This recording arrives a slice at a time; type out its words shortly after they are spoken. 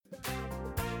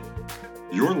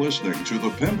You're listening to the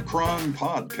Pimpcron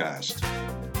Podcast.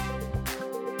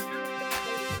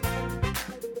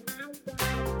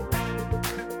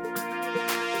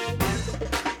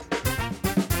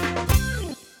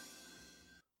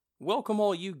 Welcome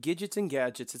all you Gidgets and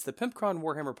Gadgets. It's the Pimpcron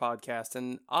Warhammer Podcast,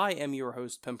 and I am your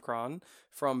host, Pimpcron,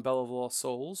 from Bell of Lost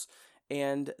Souls.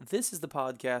 And this is the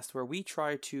podcast where we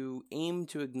try to aim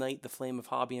to ignite the flame of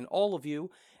hobby in all of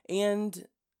you, and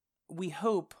we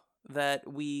hope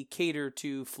that we cater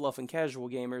to fluff and casual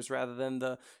gamers rather than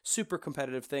the super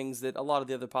competitive things that a lot of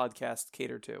the other podcasts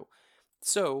cater to.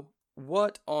 So,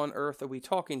 what on earth are we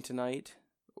talking tonight?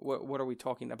 What are we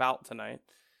talking about tonight?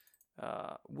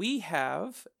 We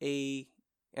have and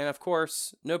of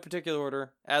course, no particular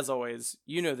order, as always,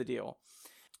 you know the deal.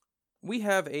 We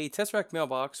have a Tesseract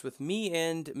mailbox with me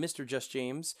and Mr. Just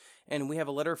James, and we have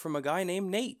a letter from a guy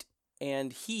named Nate.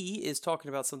 And he is talking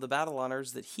about some of the battle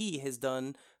honors that he has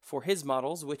done for his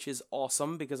models, which is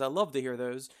awesome because I love to hear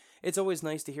those. It's always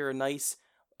nice to hear a nice,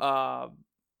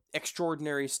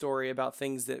 extraordinary story about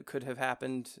things that could have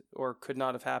happened or could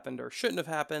not have happened or shouldn't have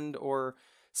happened or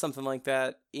something like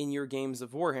that in your games of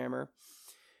Warhammer.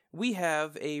 We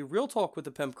have a real talk with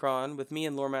the Pimpcron with me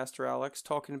and Lore Master Alex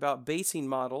talking about basing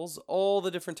models, all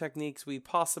the different techniques we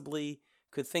possibly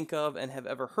could think of and have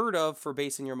ever heard of for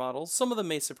basing your models. Some of them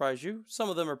may surprise you. Some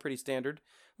of them are pretty standard.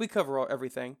 We cover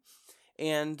everything.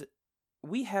 And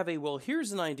we have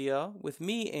here's an idea with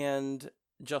me and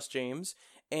Just James.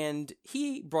 And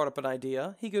he brought up an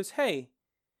idea. He goes, hey,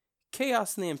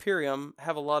 Chaos and the Imperium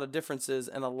have a lot of differences,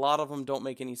 and a lot of them don't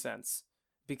make any sense.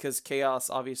 Because Chaos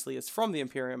obviously is from the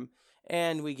Imperium,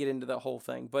 and we get into that whole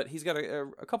thing. But he's got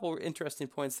a couple of interesting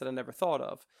points that I never thought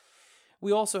of.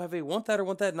 We also have a Want That or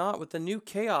Want That Not with the new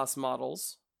Chaos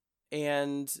models,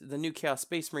 and the new Chaos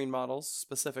Space Marine models,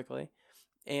 specifically.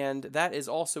 And that is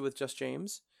also with Just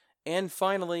James. And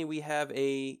finally, we have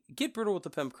a Get Brutal with the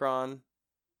Pimpcron,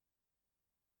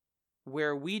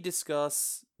 where we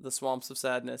discuss the Swamps of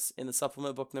Sadness in the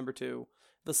supplement book number 2,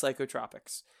 the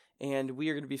Psychotropics. And we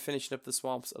are going to be finishing up the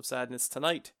Swamps of Sadness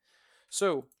tonight.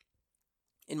 So,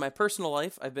 in my personal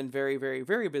life, I've been very, very,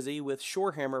 very busy with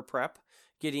Shorehammer prep,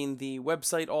 getting the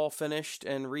website all finished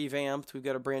and revamped. We've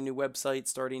got a brand new website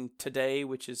starting today,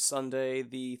 which is Sunday,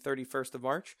 the 31st of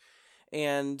March.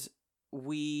 And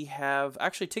we have,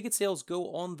 actually, ticket sales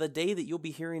go on the day that you'll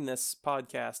be hearing this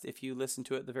podcast if you listen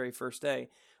to it the very first day,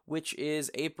 which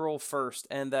is April 1st.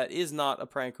 And that is not a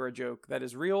prank or a joke. That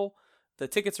is real. The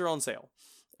tickets are on sale.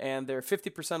 And they're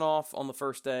 50% off on the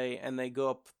first day, and they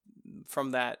go up from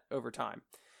that over time.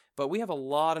 But we have a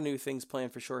lot of new things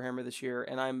planned for Shorehammer this year,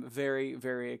 and I'm very,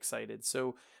 very excited.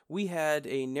 So we had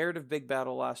a narrative big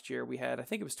battle last year. We had, I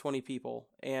think it was 20 people,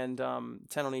 and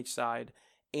 10 on each side.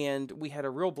 And we had a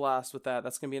real blast with that.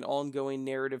 That's going to be an ongoing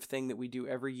narrative thing that we do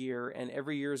every year, and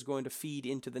every year is going to feed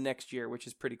into the next year, which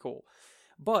is pretty cool.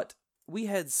 But we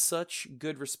had such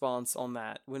good response on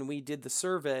that. When we did the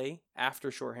survey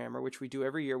after Shorehammer, which we do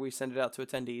every year, we send it out to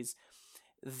attendees,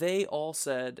 they all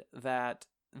said that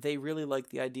they really like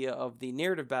the idea of the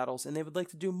narrative battles, and they would like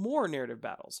to do more narrative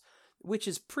battles, which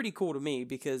is pretty cool to me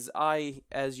because I,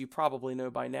 as you probably know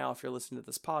by now if you're listening to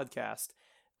this podcast,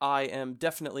 I am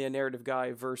definitely a narrative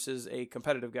guy versus a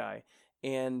competitive guy.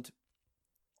 And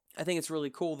I think it's really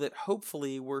cool that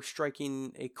hopefully we're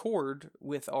striking a chord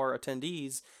with our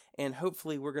attendees, and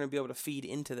hopefully we're going to be able to feed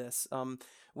into this.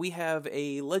 We have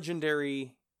a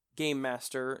legendary game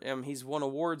master. He's won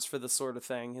awards for this sort of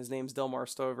thing. His name's Delmar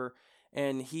Stover,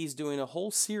 and he's doing a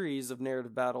whole series of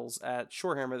narrative battles at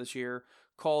Shorehammer this year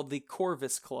called the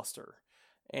Corvus Cluster.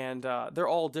 And they're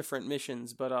all different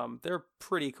missions, but they're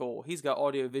pretty cool. He's got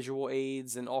audio-visual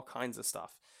aids and all kinds of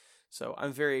stuff. So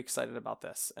I'm very excited about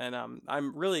this. And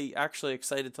I'm really actually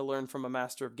excited to learn from a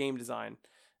master of game design,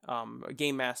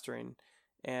 game mastering.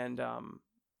 And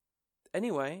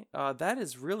anyway, that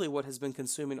is really what has been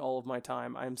consuming all of my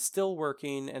time. I'm still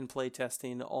working and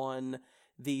playtesting on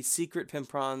the Secret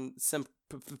Pimpcron,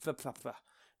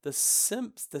 the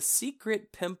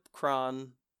Secret Pimpcron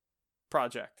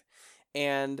project.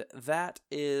 And that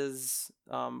is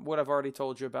what I've already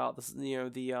told you about. This, I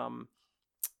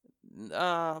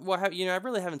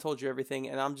really haven't told you everything,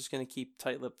 and I'm just going to keep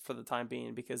tight-lipped for the time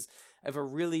being because I have a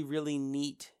really, really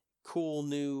neat, cool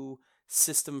new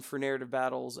system for narrative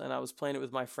battles, and I was playing it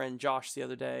with my friend Josh the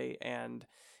other day, and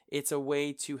it's a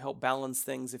way to help balance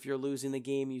things. If you're losing the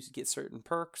game, you get certain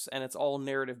perks, and it's all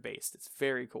narrative-based. It's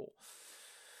very cool.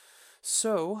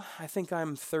 So, I think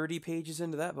I'm 30 pages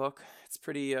into that book. It's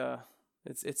pretty,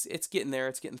 it's getting there.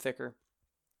 It's getting thicker.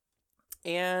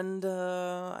 And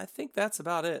I think that's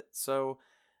about it. So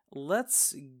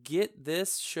let's get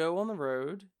this show on the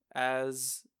road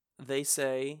as they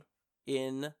say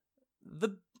in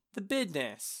the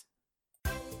business.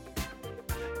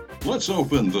 Let's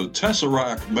open the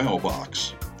Tesseract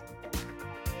mailbox.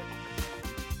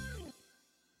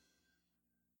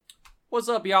 What's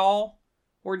up, y'all?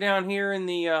 We're down here in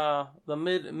the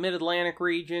mid-Atlantic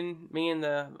region. Me and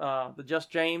the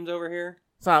Just James over here.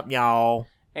 What's up, y'all?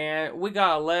 And we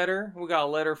got a letter. We got a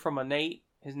letter from a Nate.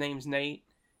 His name's Nate,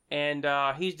 and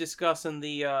he's discussing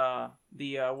the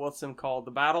what's them called,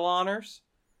 the battle honors.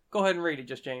 Go ahead and read it,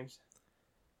 Just James.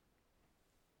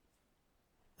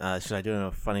 Should I do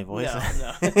a funny voice?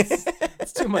 No,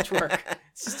 it's too much work.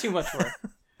 It's just too much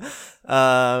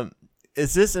work.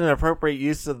 Is this an appropriate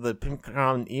use of the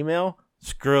PimpCon email?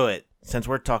 Screw it, since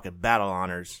we're talking battle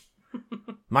honors.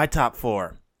 My top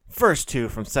 4. First 2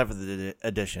 from 7th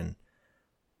edition.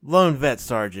 Lone vet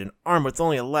sergeant, armed with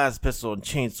only a las pistol and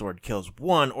chainsword, kills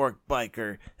one orc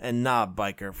biker and knob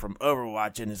biker from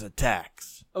Overwatch in his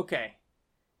attacks. Okay.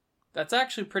 That's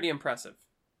actually pretty impressive.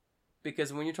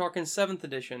 Because when you're talking 7th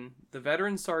edition, the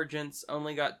veteran sergeants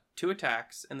only got 2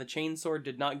 attacks, and the chainsword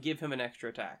did not give him an extra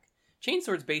attack.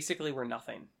 Chainswords basically were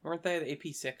nothing. Weren't they the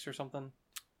AP6 or something?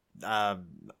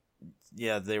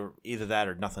 Yeah, they were either that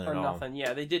or nothing at all. Or nothing,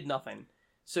 yeah, they did nothing.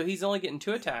 So he's only getting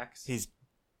 2 attacks. He's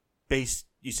base,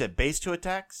 you said base 2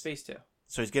 attacks? Base 2.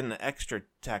 So he's getting an extra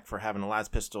attack for having a las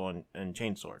pistol and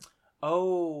chainsword.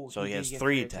 Oh. So he has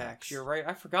 3 attacks. You're right,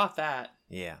 I forgot that.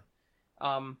 Yeah.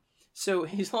 So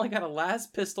he's only got a las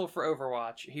pistol for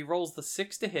Overwatch. He rolls the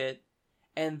 6 to hit,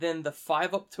 and then the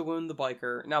 5 up to wound the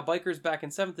biker. Now, bikers back in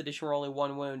 7th edition were only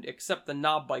 1 wound, except the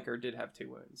knob biker did have 2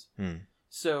 wounds.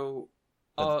 So,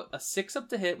 a 6 up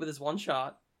to hit with his 1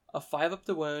 shot, a 5 up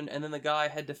to wound, and then the guy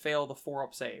had to fail the 4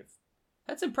 up save.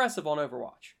 That's impressive on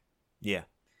Overwatch. Yeah.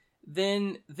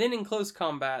 Then in close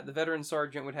combat, the veteran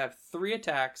sergeant would have 3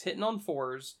 attacks, hitting on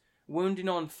 4s, wounding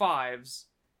on 5s,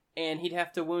 and he'd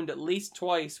have to wound at least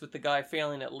twice with the guy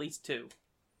failing at least 2.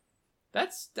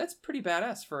 That's pretty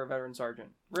badass for a veteran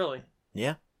sergeant. Really.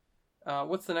 Yeah.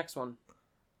 What's the next one?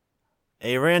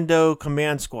 A rando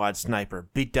command squad sniper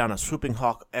beat down a swooping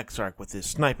hawk exarch with his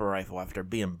sniper rifle after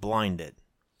being blinded.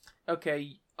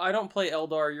 Okay, I don't play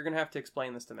Eldar. You're going to have to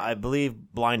explain this to me. I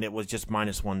believe blinded was just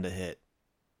 -1 to hit.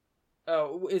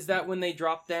 Oh, is that when they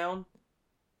drop down?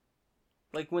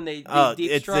 Like when they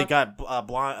deep drop? They got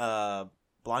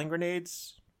blind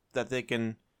grenades that they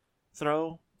can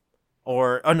throw?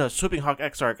 Or, oh no, Swooping Hawk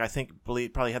Exarch, I think,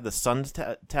 probably had the Sun's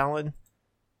Talon.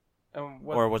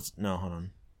 Or was, no, hold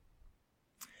on.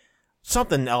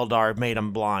 Something Eldar made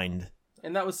him blind.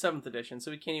 And that was 7th edition, so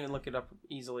we can't even look it up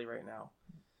easily right now.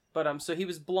 But, so he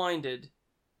was blinded,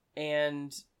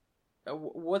 and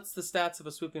what's the stats of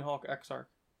a Swooping Hawk Exarch?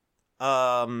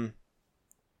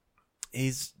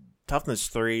 He's toughness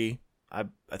 3. I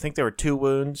think there were 2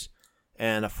 wounds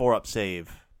and a 4-up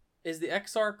save. Is the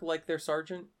Exarch like their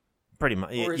sergeant? Pretty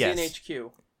much, or is yes. he an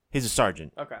HQ? He's a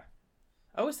sergeant. Okay.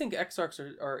 I always think Exarchs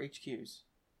are HQs.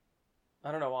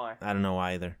 I don't know why. I don't know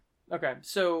why either. Okay,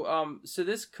 so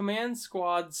this command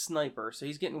squad sniper, so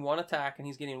he's getting 1 attack and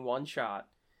he's getting 1 shot,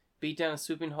 beat down a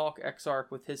Swooping Hawk Exarch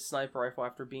with his sniper rifle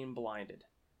after being blinded.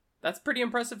 That's pretty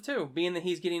impressive too, being that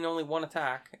he's getting only 1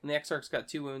 attack and the Exarch's got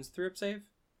 2 wounds, 3-up save.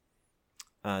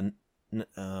 I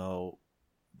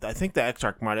think the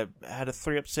Exarch might have had a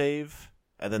 3-up save,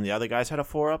 and then the other guys had a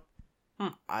 4-up.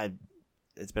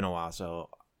 It's been a while, so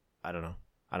I don't know.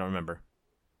 I don't remember.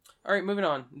 All right, moving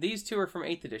on. These 2 are from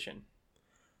 8th edition.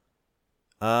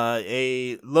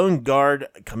 A Lone Guard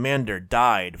commander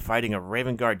died fighting a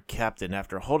Raven Guard captain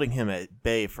after holding him at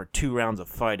bay for 2 rounds of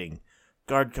fighting.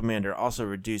 Guard commander also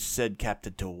reduced said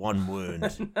captain to 1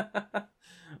 wound.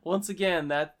 Once again,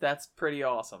 that's pretty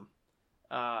awesome.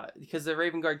 Because the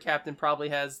Raven Guard captain probably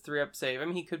has 3-up save. I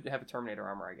mean, he could have a Terminator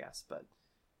armor, I guess, but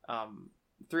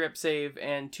 3-up save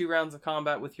and 2 rounds of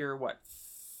combat with your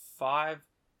 5?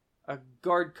 A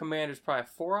Guard commander's probably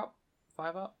 4-up,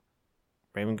 5-up.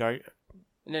 Raven Guard.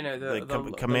 No,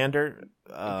 the commander.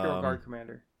 The Imperial Guard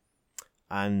commander.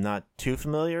 I'm not too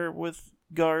familiar with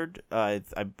Guard.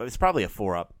 It's probably a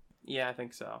 4-up. Yeah, I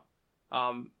think so.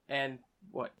 And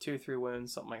 2 or 3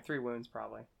 wounds, something like 3 wounds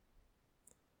probably.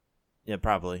 Yeah,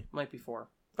 probably. Might be 4.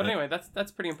 But anyway,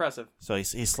 that's pretty impressive. So he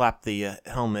slapped the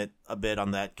helmet a bit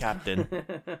on that captain.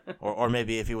 or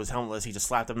maybe if he was helmetless, he just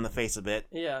slapped him in the face a bit.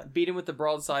 Yeah, beat him with the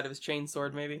broadside of his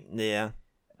chainsword, maybe. Yeah.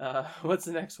 What's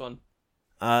the next one?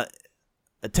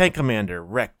 A tank commander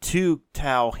wrecked 2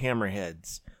 Tau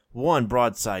hammerheads, 1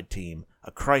 broadside team,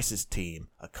 a crisis team,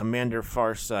 a commander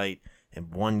farsight,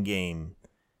 and 1 game.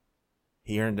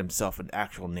 He earned himself an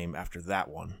actual name after that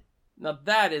one. Now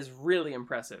that is really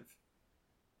impressive.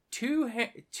 Two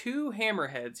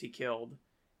hammerheads he killed,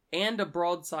 and a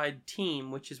broadside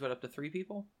team, which is what, up to 3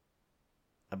 people?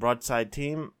 A broadside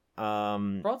team.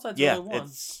 Broadside's Yeah, only 1.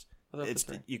 it's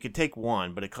you could take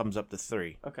 1, but it comes up to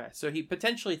 3. Okay, so he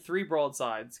potentially 3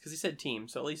 broadsides, because he said team,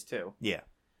 so at least 2. Yeah.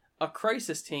 A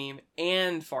crisis team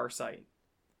and Farsight.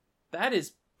 That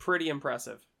is pretty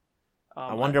impressive.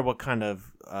 I wonder what kind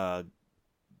of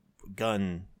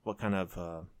gun, what kind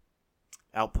of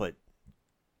output,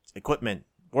 equipment,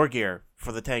 war gear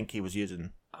for the tank he was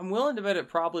using. I'm willing to bet it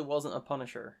probably wasn't a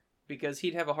Punisher, because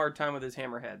he'd have a hard time with his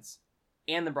hammerheads.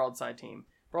 And the broadside team.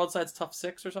 Broadside's tough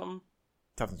 6 or something?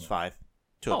 Toughness 5.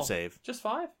 2 up save. Just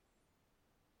 5?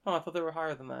 Oh, I thought they were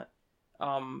higher than that.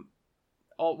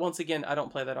 Once again, I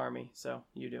don't play that army, so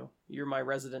you do. You're my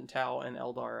resident Tau and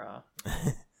Eldar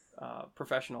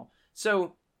professional.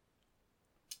 So,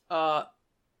 I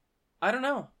don't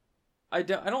know. I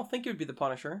don't think it would be the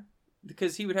Punisher,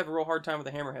 because he would have a real hard time with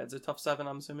the hammerheads. A tough 7,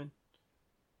 I'm assuming.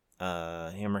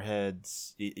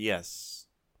 Hammerheads, yes.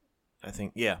 I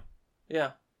think, yeah.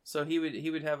 Yeah, so he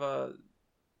would have a...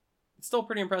 It's still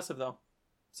pretty impressive, though.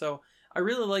 So, I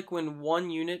really like when one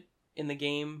unit in the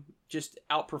game just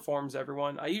outperforms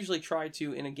everyone. I usually try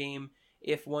to, in a game,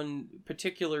 if one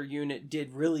particular unit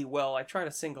did really well, I try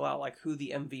to single out, like, who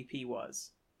the MVP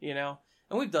was, you know?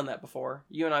 And we've done that before.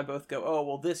 You and I both go, oh,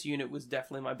 well, this unit was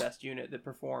definitely my best unit that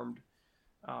performed.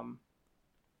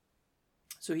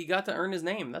 So he got to earn his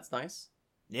name. That's nice.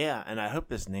 Yeah, and I hope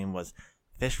his name was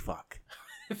Fishfuck.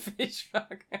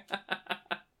 Fishfuck.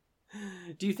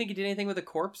 Do you think he did anything with the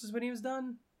corpses when he was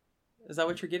done? Is that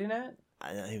what you're getting at?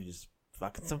 He was just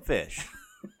fucking some fish.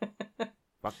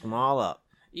 Fucked them all up.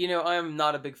 You know, I'm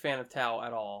not a big fan of Tau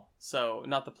at all. So,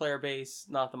 not the player base,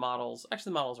 not the models.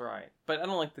 Actually, the models are alright, but I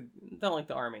don't like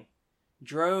the army.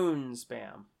 Drone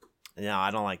spam. No,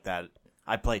 I don't like that.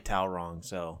 I play Tau wrong,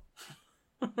 so.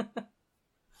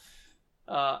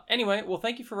 Anyway, well,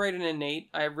 thank you for writing in, Nate.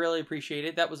 I really appreciate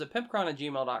it. That was at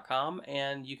pimpcron@gmail.com,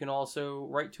 and you can also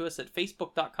write to us at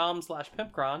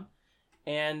facebook.com/pimpcron.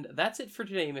 And that's it for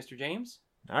today, Mr. James.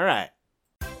 All right.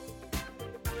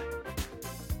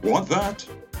 Want that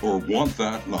or want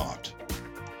that not?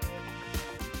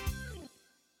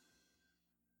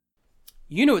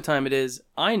 You know what time it is.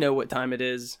 I know what time it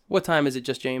is. What time is it,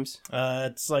 Just James?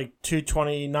 It's like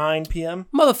 2:29 p.m.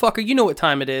 Motherfucker, you know what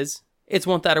time it is. It's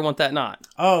Want That or Want That Not.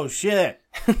 Oh, shit.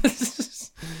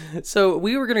 So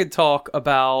we were going to talk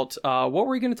about... what were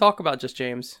we going to talk about, Just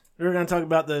James? We were going to talk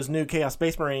about those new Chaos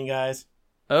Space Marine guys.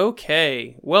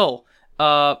 Okay. Well,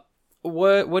 what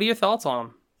are your thoughts on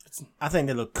them? I think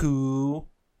they look cool.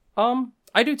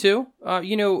 I do too.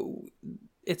 You know,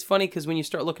 it's funny because when you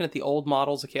start looking at the old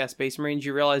models of Chaos Space Marines,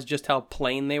 you realize just how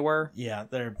plain they were. Yeah,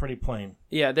 they're pretty plain.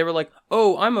 Yeah, they were like,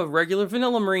 oh, I'm a regular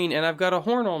vanilla Marine and I've got a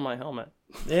horn on my helmet.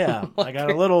 Yeah, I got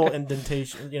a little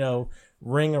indentation,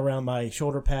 ring around my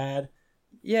shoulder pad.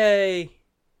 Yay.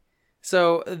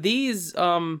 So these,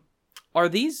 are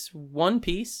these one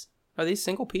piece? Are these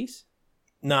single piece?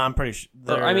 No, I'm pretty sure.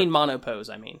 Monopose,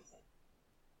 I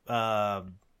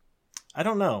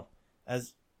don't know.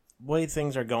 As way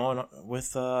things are going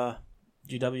with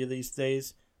GW these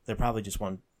days, they're probably just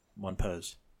one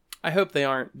pose. I hope they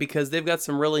aren't, because they've got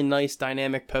some really nice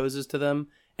dynamic poses to them,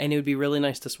 and it would be really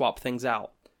nice to swap things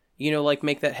out. Like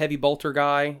make that heavy bolter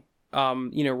guy,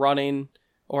 running,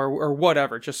 or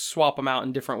whatever. Just swap them out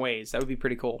in different ways. That would be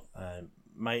pretty cool.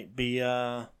 Might be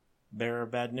bearer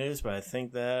of bad news, but I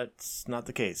think that's not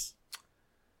the case.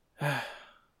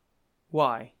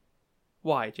 Why?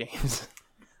 Why, James?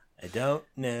 I don't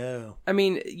know. I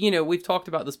mean, we've talked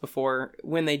about this before.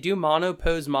 When they do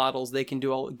monopose models, they can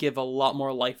give a lot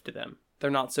more life to them.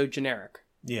 They're not so generic.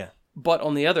 Yeah. But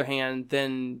on the other hand,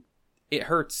 then it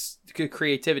hurts the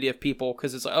creativity of people,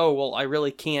 because it's like, oh, well, I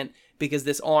really can't, because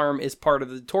this arm is part of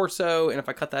the torso, and if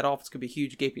I cut that off, it's going to be a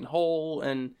huge gaping hole,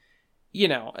 and,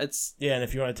 it's... Yeah, and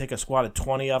if you want to take a squad of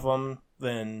 20 of them,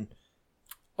 then...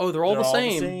 Oh, they're all the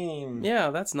same. Yeah,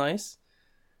 that's nice.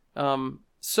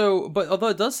 But although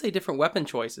it does say different weapon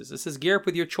choices, it says gear up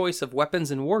with your choice of weapons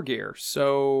and war gear.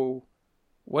 So,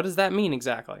 what does that mean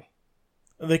exactly?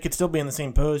 They could still be in the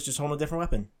same pose, just holding a different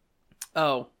weapon.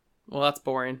 Oh, well, that's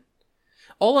boring.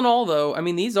 All in all, though, I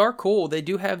mean, these are cool. They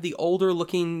do have the older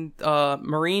looking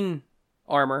Marine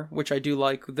armor, which I do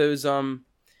like. Those, right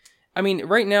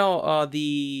now,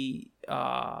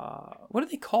 what are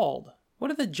they called?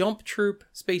 What are the Jump Troop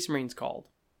Space Marines called?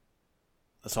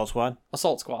 Assault Squad?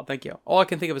 Assault Squad, thank you. All I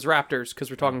can think of is Raptors, because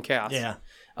we're talking cast. Yeah.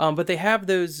 But they have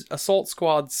those Assault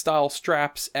Squad style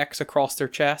straps X across their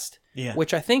chest. Yeah.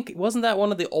 Which I think, wasn't that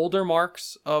one of the older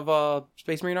marks of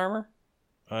Space Marine armor?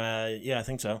 Yeah, I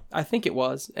think so. I think it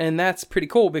was. And that's pretty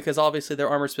cool because obviously their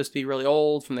armor's supposed to be really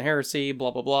old from the Heresy,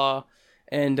 blah, blah, blah.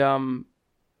 And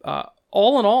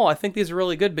all in all, I think these are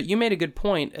really good. But you made a good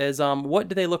point as what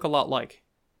do they look a lot like?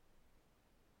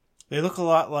 They look a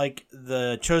lot like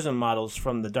the Chosen models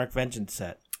from the Dark Vengeance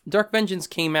set. Dark Vengeance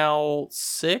came out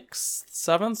 6th,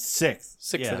 7th?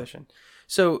 6th edition.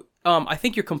 So I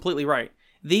think you're completely right.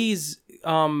 These,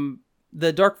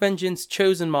 the Dark Vengeance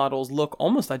Chosen models look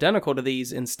almost identical to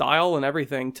these in style and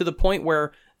everything, to the point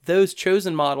where those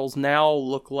Chosen models now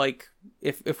look like,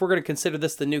 if we're going to consider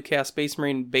this the new Chaos Space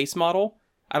Marine base model,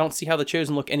 I don't see how the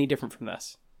Chosen look any different from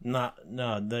this. No,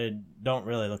 they don't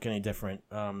really look any different.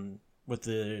 With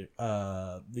the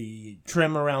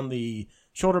trim around the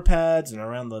shoulder pads and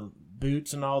around the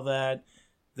boots and all that,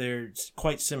 they're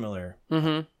quite similar.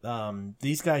 Mm-hmm.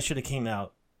 These guys should have came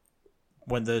out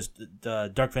when the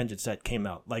Dark Vengeance set came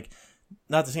out. Like,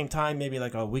 not at the same time, maybe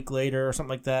like a week later or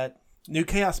something like that. New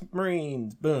Chaos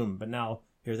Marines, boom. But now,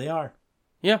 here they are.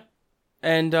 Yeah.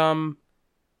 And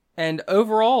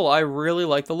overall, I really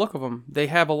like the look of them. They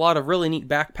have a lot of really neat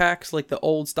backpacks, like the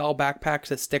old style backpacks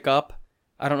that stick up.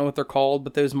 I don't know what they're called,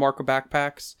 but those Marco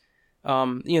backpacks.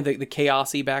 The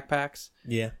Chaos-y backpacks.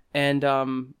 Yeah. And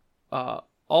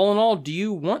all in all, do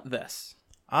you want this?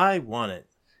 I want it.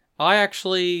 I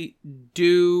actually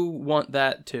do want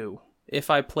that too,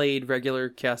 if I played regular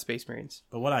Chaos Space Marines.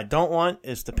 But what I don't want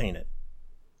is to paint it.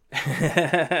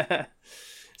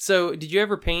 So, did you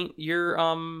ever paint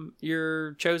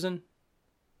your Chosen?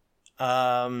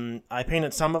 I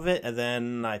painted some of it, and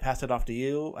then I passed it off to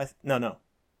you. No,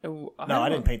 I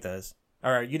didn't paint those.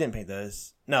 Or you didn't paint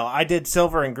those. No, I did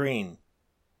silver and green.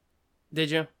 Did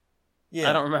you?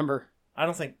 Yeah. I don't remember. I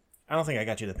don't think I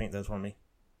got you to paint those for me.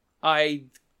 I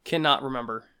cannot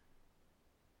remember.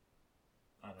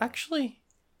 Actually,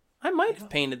 I might have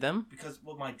painted them. Because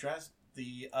my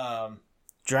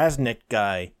Drasnik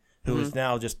guy, who is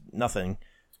now just nothing.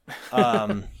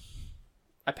 I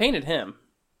painted him.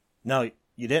 No,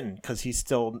 you didn't, because he's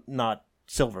still not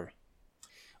silver.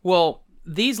 Well,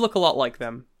 these look a lot like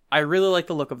them. I really like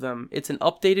the look of them. It's an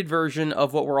updated version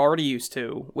of what we're already used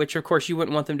to, which of course you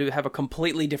wouldn't want them to have a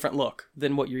completely different look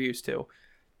than what you're used to.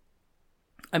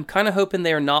 I'm kind of hoping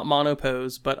they are not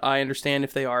monopose, but I understand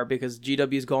if they are because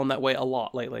GW's gone that way a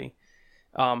lot lately.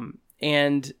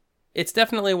 And it's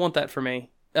definitely a want that for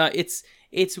me. It's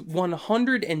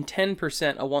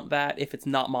 110% a want that if it's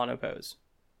not monopose.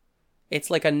 It's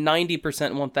like a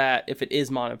 90% want that if it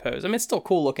is monopose. I mean, it's still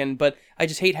cool looking, but I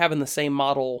just hate having the same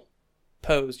model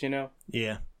posed, you know?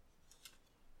 Yeah.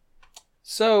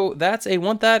 So that's a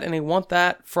want that and a want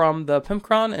that from the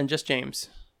Pimpcron and Just James.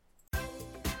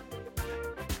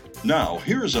 Now,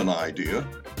 here's an idea.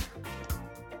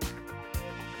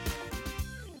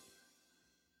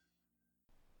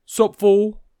 Sup,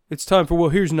 fool? It's time for, well,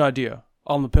 here's an idea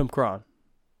on the Pimpcron.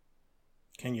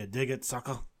 Can you dig it,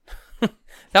 sucker?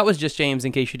 That was Just James,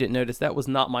 in case you didn't notice. That was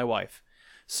not my wife.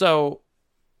 So,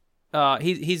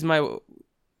 he's my...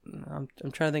 I'm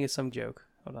trying to think of some joke.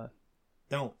 Hold on.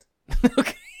 Don't.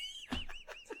 Okay.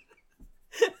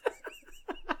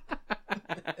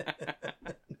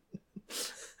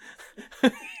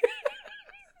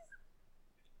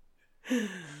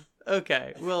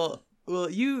 Okay. Well,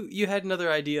 you had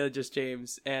another idea, Just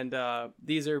James, and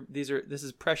this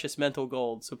is precious mental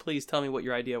gold. So please tell me what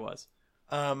your idea was.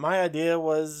 My idea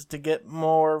was to get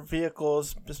more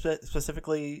vehicles,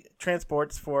 specifically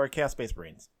transports for Chaos Space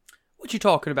Marines. What you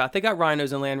talking about? They got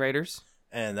Rhinos and Land Raiders.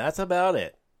 And that's about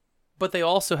it. But they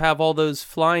also have all those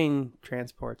flying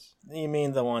transports. You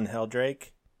mean the one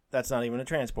Helldrake? That's not even a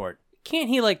transport. Can't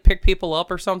he, like, pick people up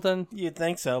or something? You'd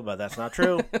think so, but that's not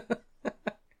true. That'd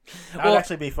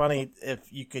actually be funny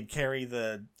if you could carry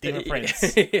the Demon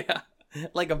Prince. Yeah.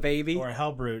 Like a baby. Or a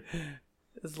Hellbrute.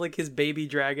 It's like his baby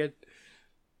dragon.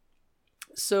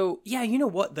 So, yeah, you know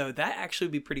what, though? That actually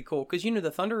would be pretty cool. Because, you know, the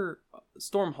Thunder...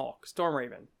 Stormhawk.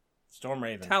 Stormraven.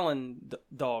 Talon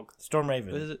dog.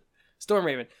 Stormraven. What is it?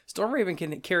 Stormraven. Stormraven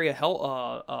can carry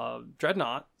a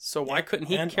Dreadnought, so why couldn't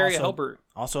he carry a Hellbrute?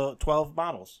 Also 12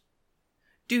 models.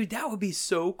 Dude, that would be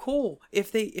so cool.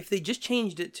 If they just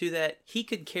changed it to that he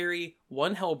could carry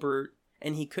one Hellbrute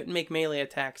and he couldn't make melee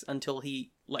attacks until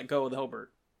he let go of the Hellbrute.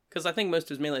 Because I think most of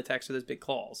his melee attacks are those big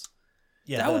claws.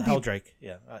 Yeah, the Helldrake.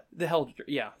 Yeah. The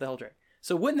Helldrake.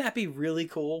 So wouldn't that be really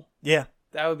cool? Yeah.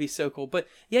 That would be so cool. But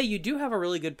yeah, you do have a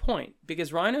really good point.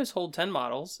 Because Rhinos hold 10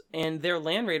 models, and their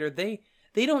Land Raider, they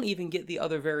don't even get the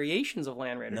other variations of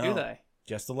Land Raider, do they?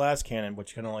 Just the last cannon,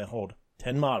 which can only hold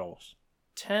 10 models.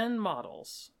 10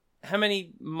 models. How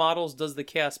many models does the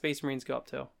Chaos Space Marines go up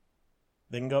to?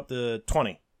 They can go up to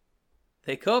 20.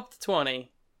 They go up to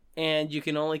 20. and you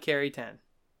can only carry 10.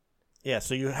 Yeah,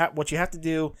 so what you have to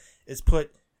do is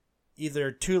put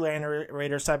either 2 Land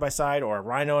Raiders side by side or a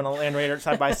Rhino and a Land Raider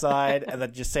side by side, and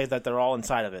then just say that they're all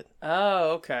inside of it.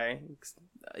 Oh, okay.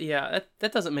 Yeah,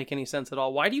 that doesn't make any sense at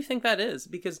all. Why do you think that is?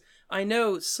 Because I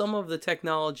know some of the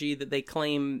technology that they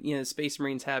claim, Space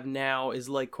Marines have now is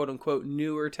like quote unquote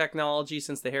newer technology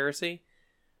since the Heresy,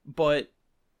 but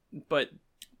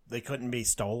they couldn't be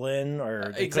stolen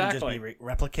or they exactly. couldn't just be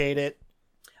replicated.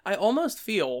 I almost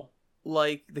feel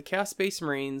like the Chaos Space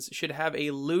Marines should have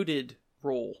a looted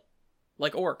rule,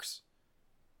 like orcs,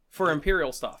 for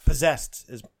Imperial stuff. Possessed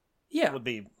would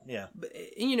be, yeah.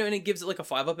 And it gives it like a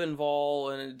 5-up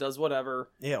invol, and it does whatever.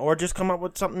 Yeah, or just come up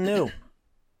with something new.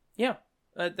 Yeah,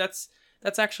 that's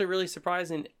actually really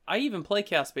surprising. I even play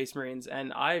Chaos Space Marines,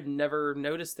 and I've never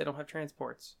noticed they don't have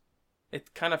transports.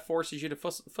 It kind of forces you to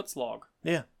foot slog.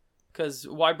 Yeah. Because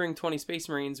why bring 20 Space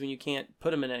Marines when you can't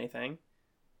put them in anything?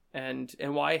 And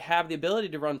why have the ability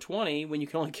to run 20 when you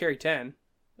can only carry 10?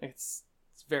 It's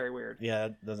very weird. Yeah,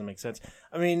 that doesn't make sense.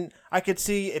 I mean, I could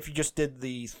see if you just did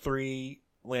the 3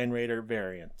 Land Raider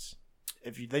variants.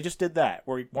 They just did that,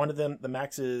 where one of them, the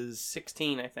max is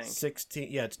 16, I think.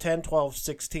 16. Yeah, it's 10, 12,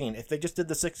 16. If they just did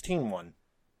the 16 one,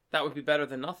 that would be better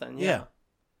than nothing. Yeah.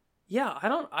 Yeah,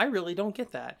 I really don't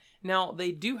get that. Now,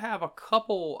 they do have a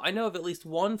couple, I know of at least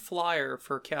one flyer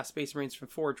for Chaos Space Marines from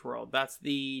Forge World. That's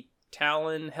the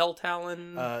Hell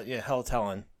Talon. Hell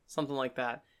Talon. Something like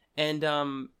that. And,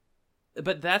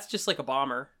 but that's just like a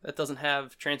bomber that doesn't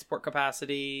have transport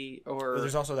capacity or...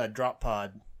 There's also that drop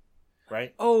pod,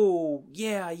 right? Oh,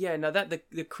 yeah. Now that,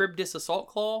 the Cribdis Assault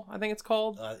Claw, I think it's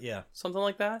called. Yeah. Something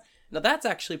like that. Now that's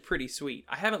actually pretty sweet.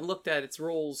 I haven't looked at its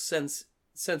rules since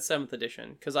 7th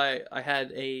edition, because I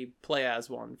had a play as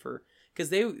one because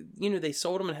they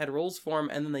sold them and had rules for them,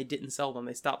 and then they didn't sell them.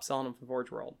 They stopped selling them from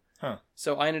Forge World. Huh.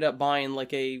 So I ended up buying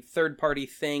like a third-party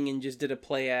thing and just did a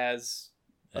play as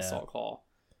Assault Claw.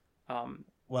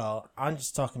 Well, I'm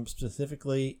just talking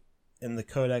specifically in the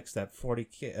codex that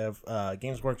 40K of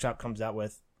Games Workshop comes out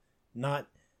with, not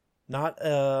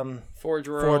Forge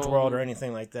World or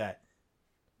anything like that.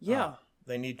 Yeah.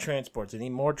 They need transports. They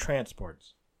need more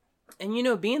transports.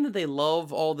 And being that they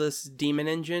love all this Demon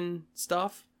Engine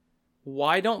stuff,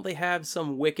 why don't they have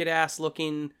some wicked-ass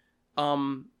looking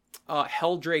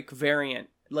Helldrake variant?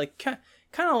 Like, kind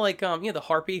of like, the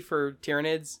Harpy for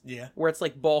Tyranids. Yeah. Where it's,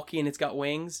 like, bulky and it's got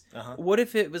wings. Uh-huh. What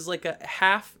if it was, like, a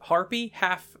half Harpy,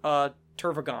 half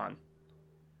Turvagon?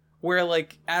 Where,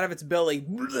 like, out of its belly,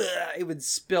 it would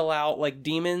spill out, like,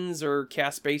 demons or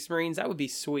Chaos Space Marines. That would be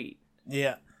sweet.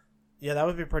 Yeah. Yeah, that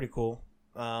would be pretty cool.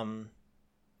 I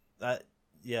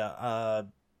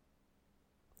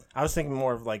was thinking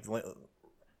more of like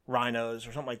rhinos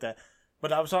or something like that,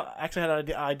 but I was actually had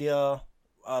an idea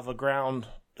of a ground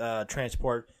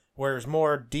transport where it was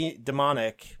more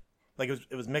demonic, like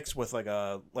it was mixed with like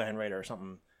a Land Raider or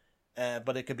something,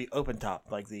 but it could be open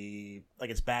top, like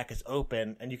its back is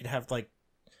open, and you could have like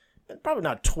probably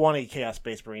not 20 Chaos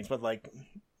Space Marines, but like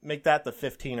make that the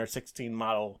 15 or 16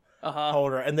 model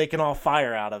holder, and they can all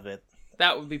fire out of it.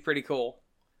 That would be pretty cool.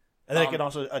 And then it can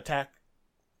also attack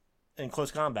in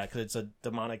close combat because it's a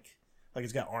demonic, like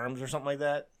it's got arms or something like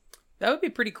that. That would be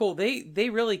pretty cool. They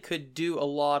really could do a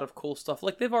lot of cool stuff.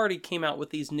 Like they've already came out with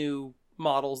these new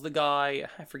models. The guy,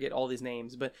 I forget all these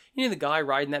names, but the guy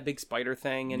riding that big spider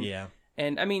thing, and yeah.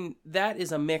 And I mean that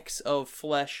is a mix of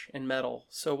flesh and metal.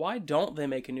 So why don't they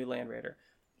make a new Land Raider?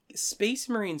 Space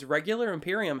Marines regular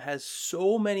Imperium has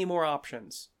so many more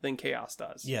options than Chaos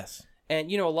does. Yes. And,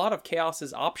 a lot of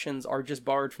Chaos's options are just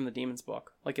borrowed from the Demon's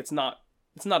Book. Like, it's not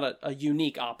a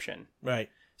unique option. Right.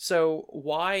 So,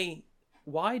 why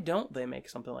don't they make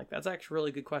something like that? That's actually a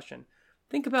really good question.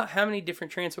 Think about how many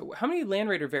different how many Land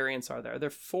Raider variants are there? Are there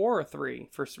 4 or 3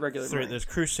 for regular 3. Marines? There's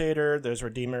Crusader, there's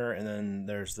Redeemer, and then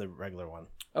there's the regular one.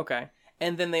 Okay.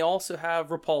 And then they also have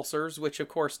Repulsors, which, of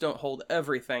course, don't hold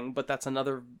everything, but that's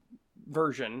another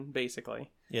version,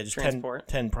 basically. Yeah, just transport.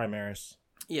 10 Primaris.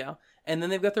 Yeah. And then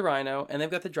they've got the Rhino, and they've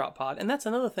got the drop pod. And that's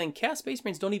another thing. Chaos Space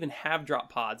Marines don't even have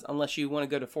drop pods unless you want to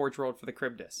go to Forge World for the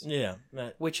Cribdis. Yeah.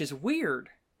 Which is weird.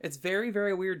 It's very,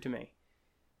 very weird to me.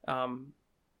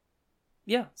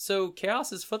 Yeah, so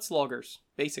Chaos is foot sloggers,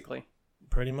 basically.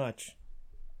 Pretty much.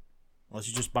 Unless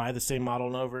you just buy the same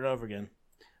model over and over again.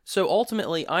 So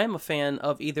ultimately, I am a fan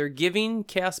of either giving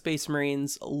Chaos Space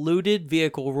Marines looted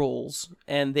vehicle rules,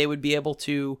 and they would be able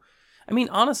to... I mean,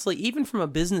 honestly, even from a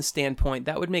business standpoint,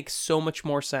 that would make so much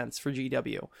more sense for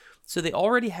GW. So they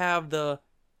already have the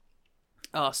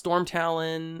Storm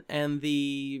Talon and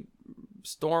the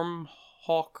Stormhawk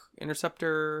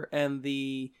Interceptor and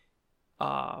the...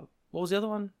 what was the other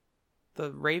one?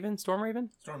 The Raven? Storm Raven?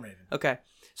 Storm Raven. Okay.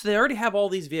 So they already have all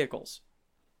these vehicles.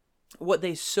 What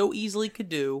they so easily could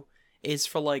do is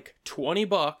for like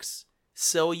 $20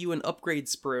 sell you an upgrade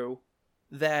sprue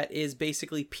that is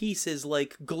basically pieces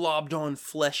like globbed on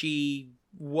fleshy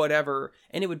whatever,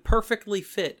 and it would perfectly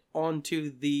fit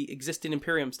onto the existing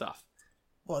Imperium stuff.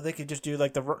 Well, they could just do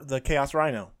like the Chaos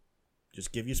Rhino.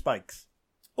 Just give you spikes.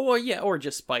 Or yeah, or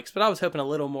just spikes, but I was hoping a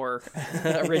little more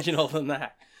original than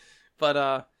that.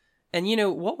 But and you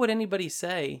know, what would anybody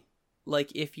say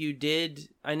like if you did,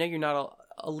 I know you're not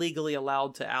illegally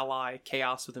allowed to ally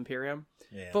Chaos with Imperium,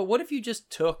 but what if you just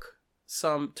took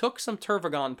some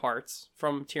Tervagon parts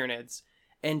from Tyranids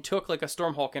and took like a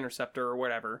Stormhawk Interceptor or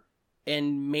whatever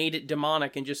and made it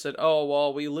demonic and just said, oh,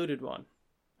 well, we looted one.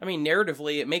 I mean,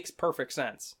 narratively, it makes perfect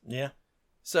sense. Yeah.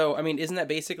 So, I mean, isn't that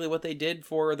basically what they did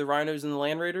for the Rhinos and the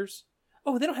Land Raiders?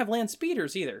 Oh, they don't have land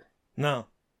speeders either. No.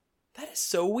 That is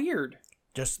so weird.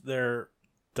 Just their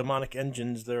demonic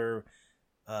engines, their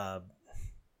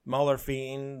Mauler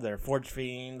Fiend, their Forge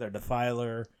Fiend, their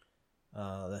Defiler,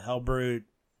 the Hellbrute.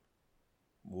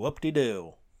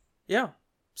 Whoop-de-doo. Yeah.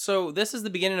 So this is the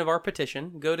beginning of our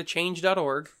petition. Go to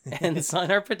change.org and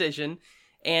sign our petition.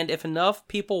 And if enough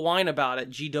people whine about it,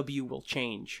 GW will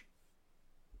change.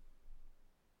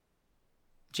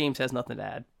 James has nothing to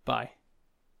add. Bye.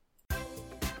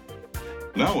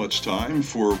 Now it's time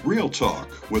for Real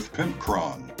Talk with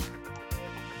Pimpcron.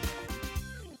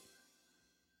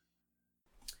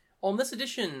 On this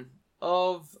edition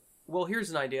of, well, here's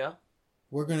an idea.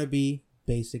 We're going to be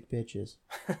basic bitches.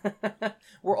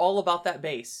 We're all about that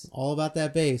bass. All about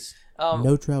that bass.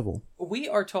 No trouble. We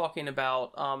are talking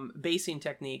about basing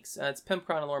techniques. It's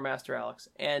Pimpcron and Lore Master Alex.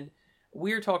 And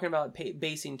we're talking about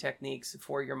basing techniques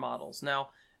for your models. Now,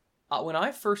 when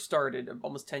I first started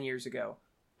almost 10 years ago,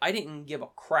 I didn't give a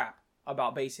crap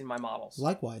about basing my models.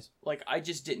 Likewise. Like, I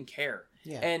just didn't care.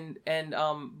 Yeah. And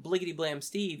Bliggity Blam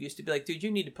Steve used to be like, dude,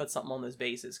 you need to put something on those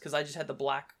bases, because I just had the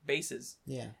black bases.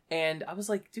 Yeah. And I was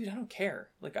like, dude, I don't care.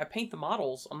 Like, I paint the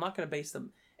models. I'm not going to base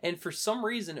them. And for some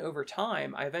reason, over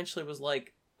time, I eventually was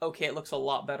like, okay, it looks a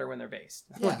lot better when they're based.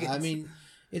 Yeah, Like, I mean,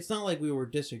 it's not like we were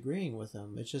disagreeing with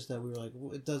them. It's just that we were like,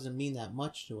 it doesn't mean that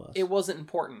much to us. it wasn't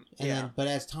important. And yeah. then, but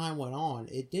as time went on,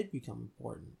 it did become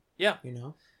important. Yeah. You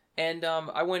know? And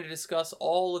I wanted to discuss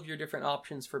all of your different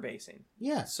options for basing.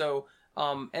 Yeah. So,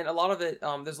 and a lot of it,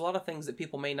 there's a lot of things that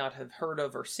people may not have heard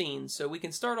of or seen. So we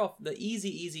can start off, the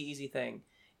easy thing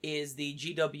is the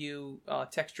GW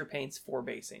texture paints for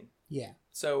basing. Yeah.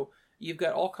 So you've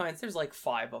got all kinds, there's like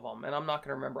 5 of them, and I'm not going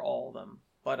to remember all of them.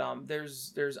 But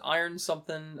there's Iron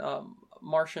something,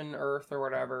 Martian Earth or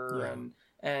whatever,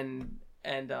 yeah. and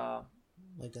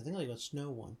like, I think like a snow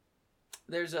one.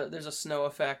 There's a snow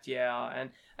effect, yeah. And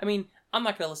I mean, I'm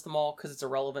not going to list them all because it's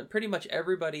irrelevant. Pretty much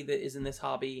everybody that is in this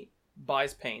hobby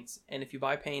buys paints, and if you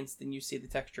buy paints, then you see the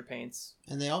texture paints.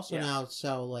 And they also now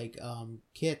sell like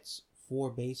kits for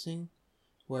basing,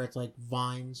 where it's like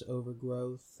vines,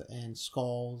 overgrowth, and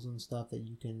skulls and stuff that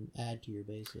you can add to your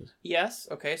bases. Yes,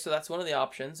 okay, so that's one of the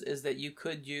options, is that you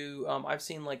could do, I've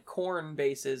seen like corn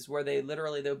bases where they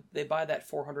literally, they buy that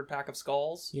 400 pack of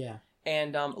skulls. Yeah.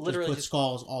 And literally just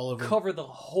skulls all over, cover the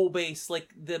whole base.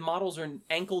 Like, the models are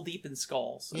ankle deep in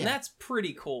skulls. And that's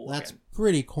pretty cool. That's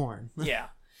pretty corn. Yeah.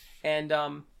 And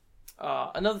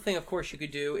another thing, of course, you could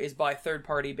do is buy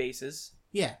third-party bases.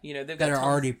 Yeah. You know, they've got that are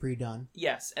already pre-done.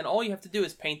 Yes, and all you have to do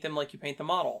is paint them like you paint the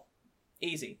model.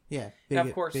 Easy. Yeah. Now,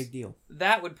 of course, big deal.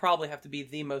 That would probably have to be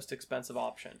the most expensive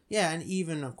option. Yeah, and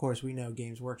even, of course, we know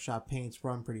Games Workshop paints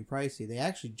run pretty pricey. They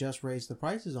actually just raised the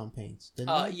prices on paints,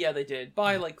 didn't they? Yeah, they did.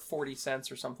 By like 40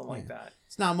 cents or something like that.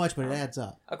 It's not much, but it adds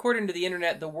up. According to the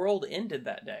internet, the world ended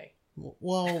that day.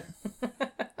 Well,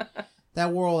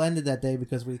 that world ended that day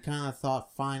because we kind of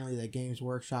thought finally that Games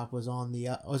Workshop was on the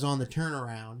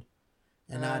turnaround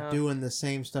and not doing the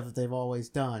same stuff that they've always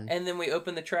done. And then we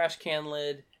opened the trash can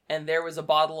lid, and there was a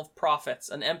bottle of Profits,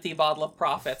 an empty bottle of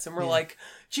Profits, and we're like,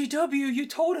 GW, you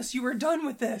told us you were done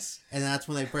with this. And that's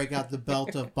when they break out the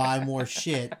belt of buy more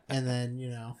shit, and then, you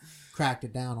know, cracked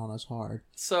it down on us hard.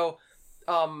 So,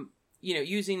 you know,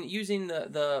 using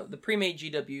the pre-made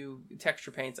GW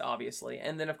texture paints, obviously,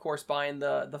 and then, of course, buying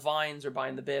the vines or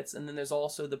buying the bits, and then there's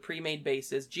also the pre-made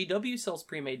bases. GW sells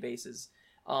pre-made bases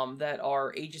that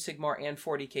are Age of Sigmar and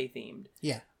 40k themed.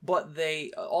 Yeah. But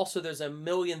they also, there's a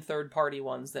million third-party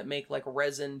ones that make like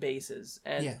resin bases.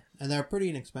 And and they're pretty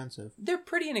inexpensive. They're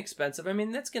pretty inexpensive. I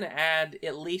mean, that's going to add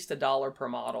at least $1 per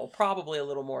model, probably a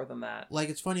little more than that. Like,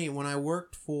 it's funny, when I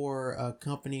worked for a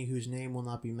company whose name will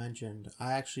not be mentioned,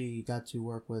 I actually got to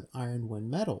work with Ironwind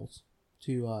Metals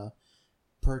to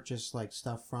purchase like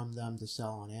stuff from them to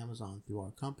sell on Amazon through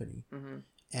our company. Mm-hmm.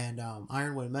 And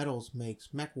Ironwood Metals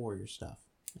makes Mech Warrior stuff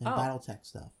and Oh. BattleTech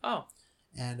stuff. Oh.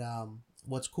 And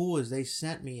what's cool is they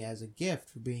sent me, as a gift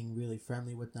for being really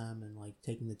friendly with them and like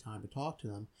taking the time to talk to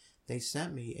them, they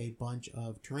sent me a bunch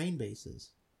of terrain bases,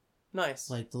 Nice.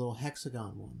 like the little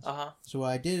hexagon ones. Uh-huh. So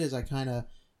what I did is I kind of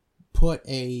put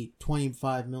a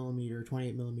 25 millimeter,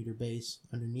 28 millimeter base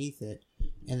underneath it,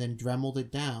 and then dremeled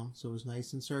it down so it was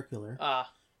nice and circular.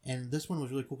 And this one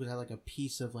was really cool because I had like a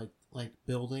piece of like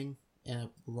building and a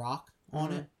rock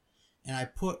on it, and I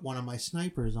put one of my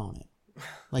snipers on it.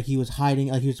 Like he was hiding,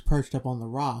 like he was perched up on the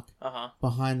rock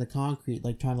behind the concrete,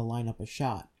 like trying to line up a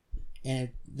shot. And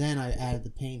then I added the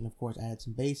paint and, of course, added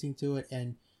some basing to it.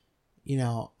 And, you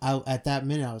know, at that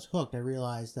minute I was hooked. I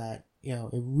realized that, you know,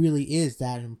 it really is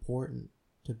that important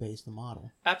to base the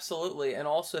model. Absolutely. And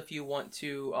also if you want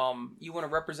to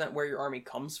represent where your army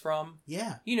comes from.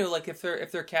 Yeah. You know, like if they're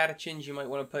Catachans, you might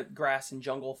want to put grass and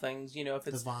jungle things. You know, if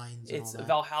it's the vines it's and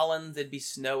all that. Valhallans, it'd be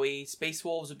snowy. Space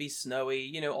Wolves would be snowy.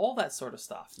 You know, all that sort of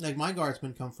stuff. Like my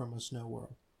guardsmen come from a snow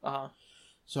world.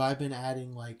 So I've been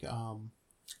adding like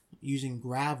using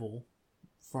gravel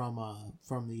from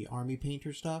the army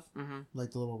painter stuff, like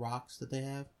the little rocks that they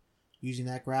have. Using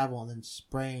that gravel and then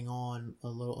spraying on a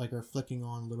little, like, or flicking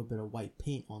on a little bit of white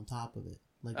paint on top of it,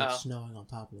 like it's snowing on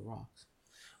top of the rocks.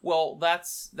 Well,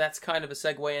 that's kind of a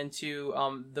segue into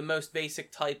the most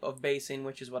basic type of basing,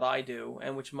 which is what I do,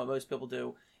 and which most people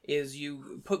do, is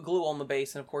you put glue on the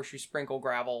base, and of course you sprinkle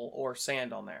gravel or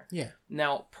sand on there. Yeah.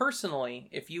 Now, personally,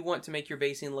 if you want to make your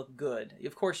basing look good,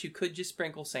 of course you could just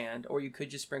sprinkle sand, or you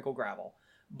could just sprinkle gravel.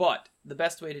 But the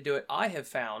best way to do it, I have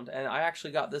found, and I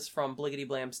actually got this from Bliggity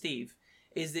Blam Steve,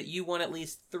 is that you want at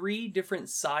least 3 different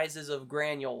sizes of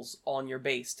granules on your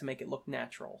base to make it look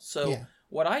natural. So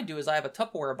what I do is I have a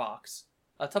Tupperware box,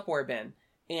 a Tupperware bin,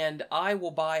 and I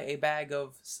will buy a bag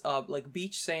of like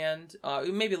beach sand,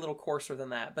 maybe a little coarser than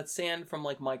that, but sand from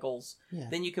like Michael's. Yeah.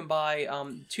 Then you can buy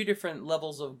 2 different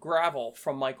levels of gravel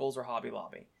from Michael's or Hobby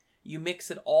Lobby. You mix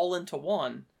it all into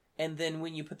one, and then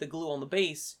when you put the glue on the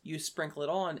base, you sprinkle it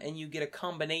on, and you get a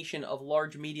combination of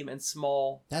large, medium, and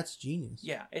small. That's genius.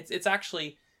 Yeah, it's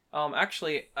actually,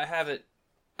 I have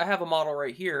a model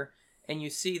right here, and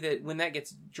you see that when that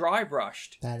gets dry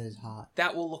brushed, that is hot.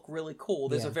 That will look really cool.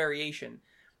 There's a variation.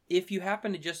 If you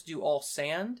happen to just do all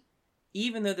sand,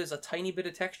 even though there's a tiny bit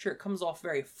of texture, it comes off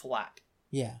very flat.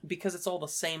 Yeah. Because it's all the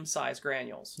same size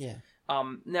granules. Yeah.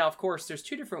 Now, of course, there's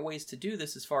 2 different ways to do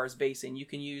this as far as basing. You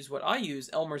can use what I use,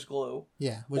 Elmer's glue.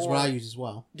 Yeah, which is what I use as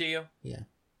well. Do you? Yeah.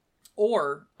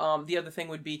 Or the other thing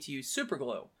would be to use super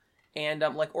glue. And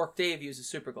like Orc Dave uses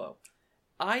super glue.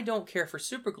 I don't care for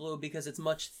super glue because it's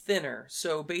much thinner.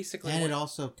 So basically... And it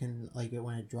also can, like,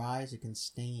 when it dries, it can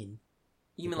stain.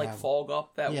 You mean like fog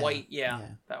up that white? Yeah,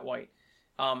 that white.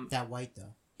 That white,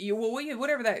 though. Yeah, well,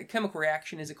 whatever that chemical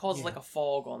reaction is, it causes like a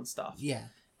fog on stuff. Yeah.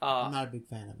 I'm not a big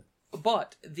fan of it.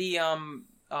 But the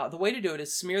way to do it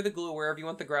is smear the glue wherever you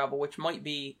want the gravel, which might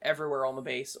be everywhere on the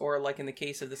base, or like in the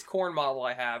case of this corn model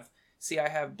I have, see I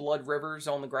have blood rivers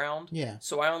on the ground. Yeah.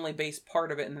 So I only base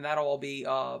part of it, and then that'll all be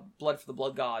blood for the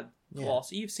blood god claw.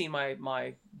 So you've seen my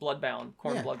bloodbound,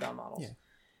 corn bloodbound models.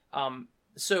 Yeah.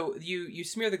 So you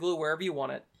smear the glue wherever you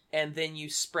want it, and then you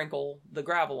sprinkle the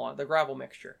gravel on the gravel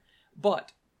mixture.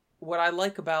 But what I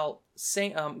like about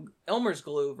Elmer's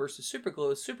glue versus super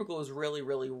glue is really,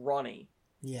 really runny.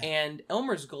 Yeah. And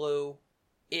Elmer's glue,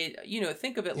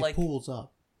 think of it like... It pools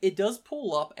up. It does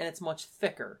pool up, and it's much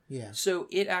thicker. Yeah. So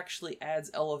it actually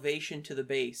adds elevation to the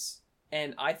base,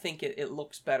 and I think it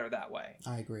looks better that way.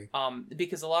 I agree.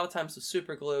 Because a lot of times with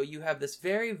super glue, you have this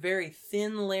very, very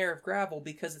thin layer of gravel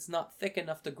because it's not thick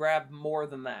enough to grab more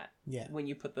than that when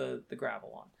you put the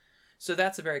gravel on. So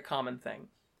that's a very common thing.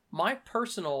 My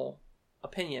personal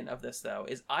opinion of this, though,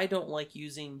 is I don't like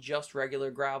using just regular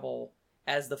gravel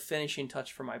as the finishing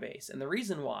touch for my base. And the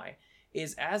reason why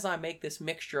is as I make this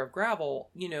mixture of gravel,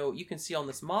 you can see on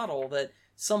this model that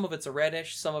some of it's a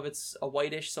reddish, some of it's a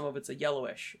whitish, some of it's a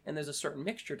yellowish, and there's a certain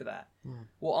mixture to that.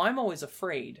 Well, I'm always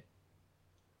afraid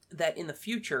that in the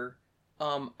future,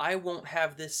 I won't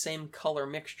have this same color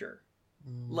mixture.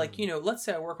 Like, let's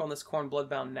say I work on this corn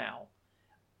bloodbound now.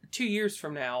 2 years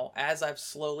from now, as I've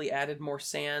slowly added more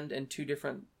sand and 2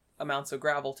 different amounts of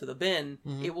gravel to the bin,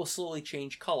 it will slowly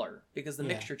change color because the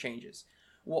mixture changes.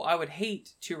 Well, I would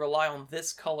hate to rely on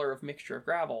this color of mixture of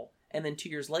gravel and then 2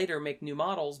 years later make new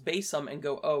models, base them, and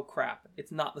go, oh crap,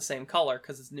 it's not the same color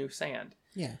because it's new sand.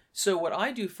 Yeah. So what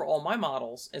I do for all my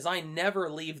models is I never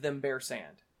leave them bare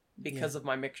sand because of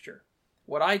my mixture.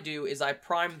 What I do is I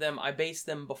prime them, I base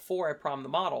them before I prime the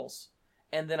models,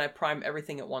 and then I prime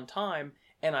everything at one time,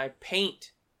 and I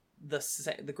paint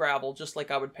the gravel just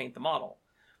like I would paint the model.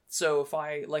 So if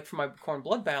I, like for my Khorne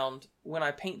Bloodbound, when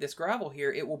I paint this gravel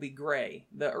here, it will be gray.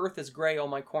 The earth is gray on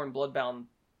my Khorne Bloodbound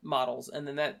models, and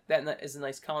then that is a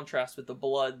nice contrast with the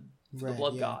blood, the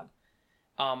blood god.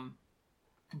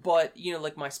 But,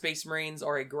 like my Space Marines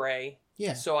are a gray.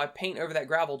 Yeah. So I paint over that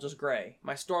gravel just gray.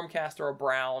 My Stormcast are a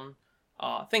brown,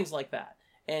 things like that.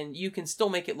 And you can still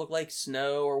make it look like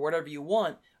snow or whatever you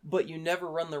want, but you never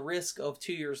run the risk of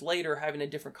 2 years later having a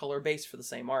different color base for the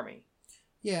same army.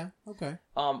 Yeah, okay.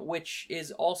 Which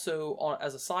is also,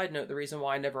 as a side note, the reason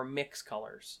why I never mix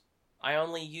colors. I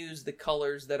only use the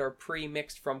colors that are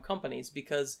pre-mixed from companies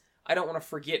because I don't want to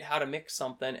forget how to mix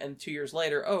something and 2 years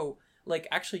later,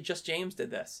 actually Just James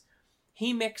did this.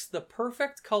 He mixed the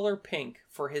perfect color pink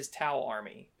for his Tau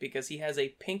army because he has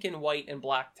a pink and white and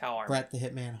black Tau army. Bret the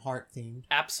Hitman Heart themed.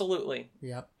 Absolutely.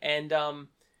 Yep. And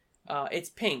it's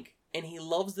pink, and he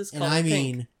loves this color. And I pink.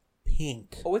 mean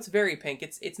pink. Oh, it's very pink.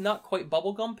 It's not quite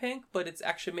bubblegum pink, but it's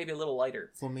actually maybe a little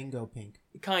lighter. Flamingo pink.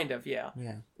 Kind of, yeah.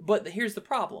 Yeah. But here's the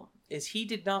problem: is he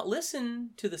did not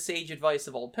listen to the sage advice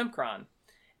of old Pimpcron,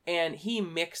 and he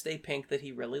mixed a pink that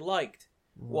he really liked.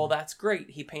 Well, that's great.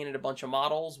 He painted a bunch of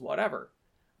models, whatever.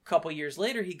 A couple years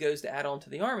later, he goes to add on to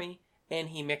the army, and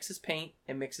he mixes paint,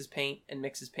 and mixes paint, and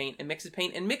mixes paint, and mixes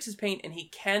paint, and mixes paint, and he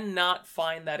cannot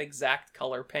find that exact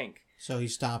color pink. So he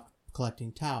stopped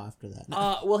collecting Tau after that.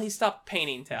 Well, he stopped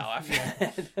painting Tau after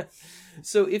that.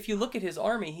 So if you look at his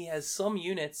army, he has some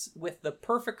units with the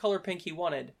perfect color pink he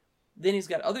wanted. Then he's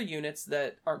got other units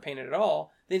that aren't painted at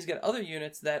all. Then he's got other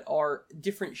units that are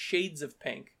different shades of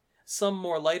pink. Some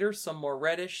more lighter, some more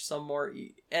reddish, some more...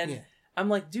 And I'm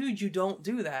like, dude, you don't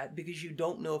do that because you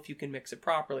don't know if you can mix it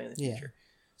properly in the future.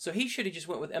 So he should have just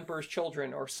went with Emperor's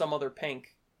Children or some other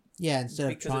pink. Yeah, instead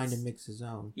of trying to mix his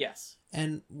own. Yes.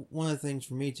 And one of the things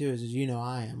for me, too, is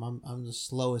I am. I'm the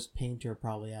slowest painter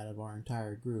probably out of our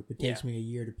entire group. It takes me a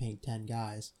year to paint 10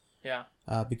 guys. Yeah.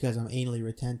 Because I'm anally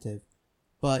retentive.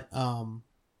 But...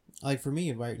 like for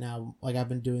me right now, like I've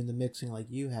been doing the mixing like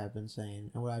you have been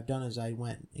saying, and what I've done is I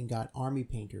went and got army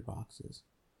painter boxes,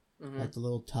 like the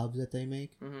little tubs that they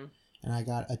make, and I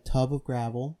got a tub of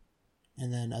gravel,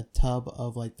 and then a tub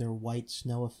of like their white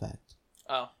snow effect.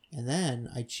 Oh. And then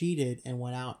I cheated and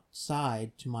went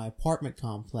outside to my apartment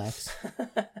complex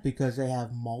because they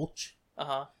have mulch.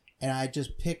 And I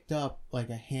just picked up like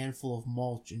a handful of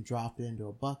mulch and dropped it into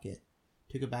a bucket,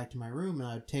 took it back to my room, and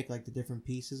I would take like the different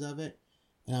pieces of it.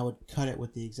 And I would cut it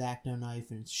with the X-Acto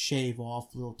knife and shave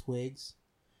off little twigs.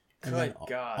 And Good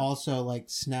God. Also,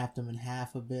 like, snap them in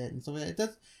half a bit. And so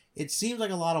it seems like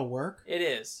a lot of work. It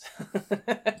is.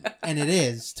 And it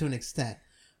is, to an extent.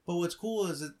 But what's cool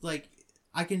is that, like,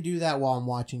 I can do that while I'm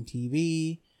watching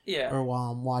TV. Yeah. Or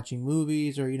while I'm watching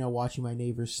movies or, watching my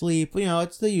neighbors sleep.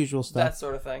 It's the usual stuff. That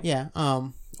sort of thing. Yeah.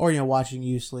 Or, watching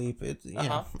you sleep.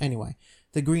 Anyway.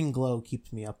 The green glow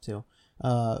keeps me up too.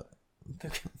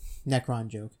 Necron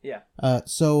joke. Yeah.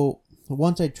 So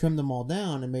once I trimmed them all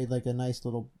down and made like a nice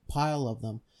little pile of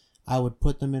them, I would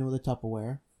put them in with a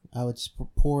Tupperware. I would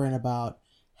pour in about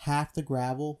half the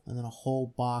gravel and then a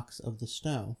whole box of the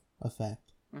snow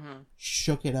effect.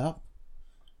 Shook it up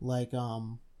like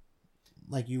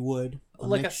you would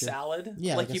like mixture. A salad.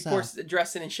 Yeah, like you pour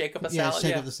dressing and shake up a salad.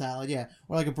 Shake up the salad. Yeah,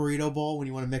 or like a burrito bowl when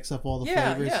you want to mix up all the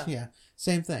flavors. Yeah,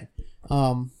 same thing.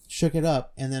 Shook it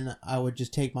up, and then I would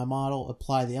just take my model,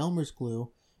 apply the Elmer's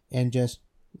glue, and just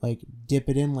like dip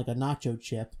it in like a nacho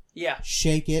chip. Yeah.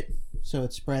 Shake it so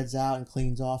it spreads out and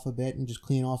cleans off a bit, and just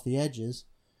clean off the edges.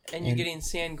 And you're getting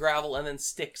sand, gravel, and then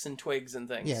sticks and twigs and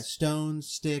things. Yeah, stones,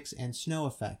 sticks, and snow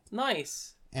effect.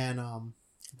 Nice. And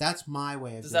that's my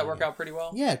way of Does that work out pretty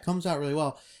well? Yeah, it comes out really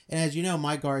well. And as you know,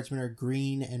 my guardsmen are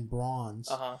green and bronze.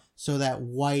 So that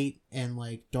white and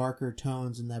like darker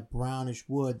tones and that brownish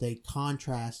wood, they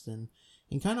contrast and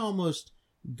kind of almost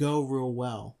go real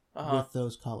well with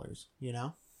those colors,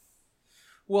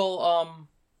 Well,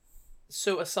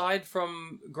 so aside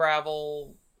from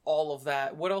gravel, all of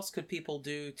that, what else could people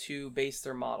do to base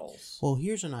their models? Well,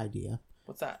 here's an idea.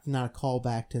 What's that? Not a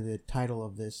callback to the title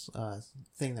of this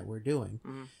thing that we're doing.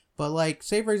 But like,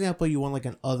 say for example, you want like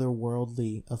an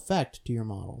otherworldly effect to your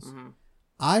models.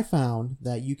 I found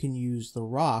that you can use the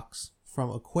rocks from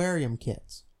aquarium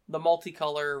kits. The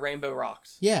multicolor rainbow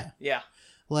rocks. Yeah. Yeah.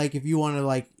 Like if you want to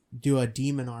like do a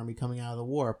demon army coming out of the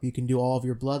warp, you can do all of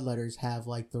your bloodletters have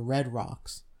like the red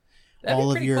rocks. That'd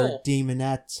all be of your cool.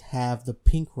 demonettes have the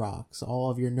pink rocks. All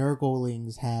of your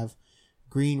Nurglings have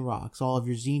green rocks. All of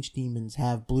your Tzeentch demons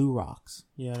have blue rocks.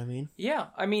 You know what I mean? Yeah.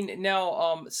 I mean,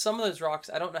 now, some of those rocks,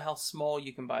 I don't know how small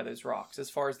you can buy those rocks as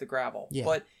far as the gravel. Yeah.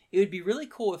 But it would be really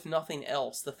cool if nothing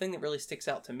else. The thing that really sticks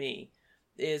out to me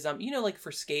is like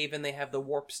for Skaven they have the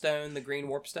warp stone, the green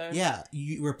warp stone. Yeah,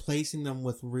 you replacing them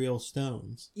with real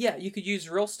stones. Yeah, you could use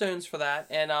real stones for that,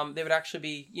 and they would actually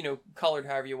be colored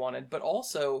however you wanted. But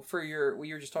also for what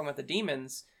you were just talking about the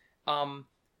demons,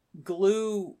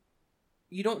 glue.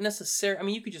 You don't necessarily... I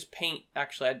mean, you could just paint...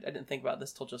 Actually, I didn't think about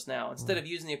this till just now. Instead of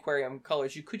using the aquarium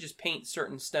colors, you could just paint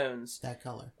certain stones. That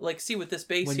color. Like, see with this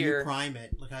base when here... When you prime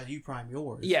it, look how you prime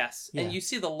yours. Yes. Yeah. And you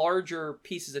see the larger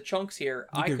pieces of chunks here.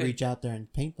 You could reach out there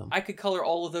and paint them. I could color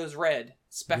all of those red,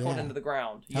 speckled into the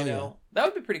ground. You know? Yeah. That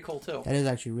would be pretty cool, too. That is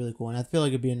actually really cool. And I feel like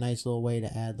it'd be a nice little way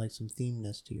to add, like, some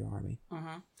themeness to your army.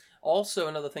 Mm-hmm. Also,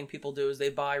 another thing people do is they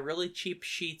buy really cheap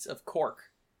sheets of cork.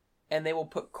 And they will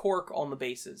put cork on the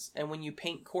bases. And when you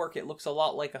paint cork, it looks a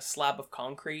lot like a slab of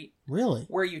concrete. Really?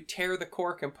 Where you tear the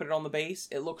cork and put it on the base,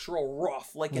 it looks real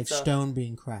rough. Like it's stone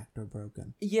being cracked or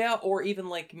broken. Yeah, or even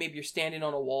like maybe you're standing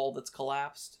on a wall that's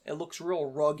collapsed. It looks real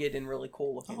rugged and really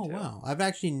cool looking, too. Wow. I've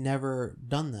actually never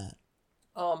done that.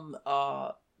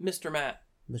 Mr. Matt.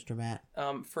 Mr. Matt.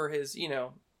 For his,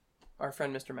 our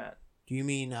friend Mr. Matt. Do you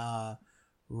mean,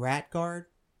 Rat Guard?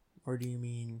 Or do you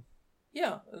mean...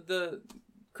 Yeah, the...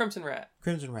 Crimson Rat.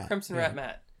 Crimson Rat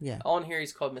Matt. Yeah. On here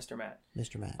he's called Mr. Matt.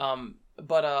 Mr. Matt.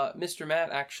 But Mr.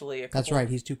 Matt actually... That's right,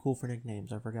 he's too cool for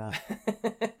nicknames, I forgot.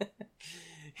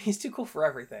 He's too cool for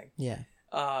everything. Yeah.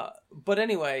 But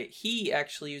anyway, he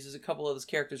actually uses a couple of his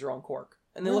characters are on cork.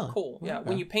 And they look cool. Yeah,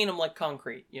 when you paint them like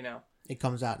concrete, It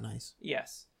comes out nice.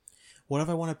 Yes. What if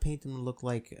I want to paint them to look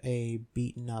like a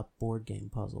beaten up board game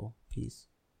puzzle piece?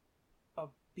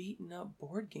 Beaten up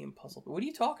board game puzzle. What are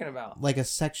you talking about? Like a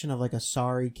section of like a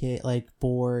Sorry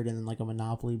board and then like a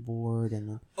Monopoly board and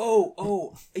then...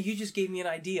 Oh, you just gave me an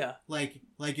idea. Like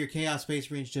your Chaos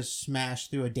Space Marines just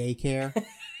smashed through a daycare.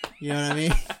 You know what I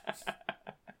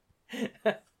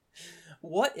mean?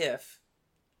 What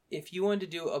if you wanted to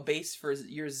do a base for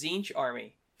your Tzeentch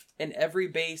army and every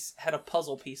base had a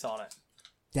puzzle piece on it?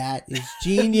 That is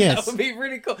genius. That would be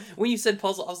pretty cool. When you said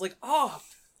puzzle, I was like, oh,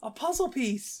 a puzzle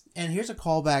piece. And here's a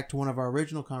callback to one of our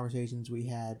original conversations we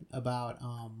had about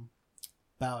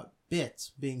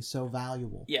bits being so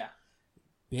valuable. Yeah.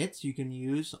 Bits you can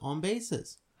use on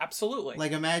bases. Absolutely.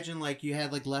 Like imagine like you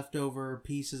had like leftover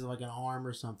pieces of like an arm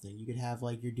or something. You could have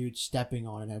like your dude stepping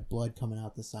on it and have blood coming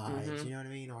out the sides. Mm-hmm. You know what I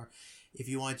mean? Or if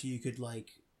you wanted to, you could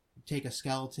like take a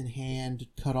skeleton hand,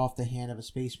 cut off the hand of a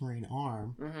Space Marine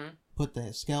arm, put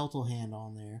the skeletal hand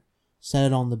on there, set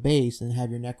it on the base, and have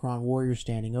your Necron warrior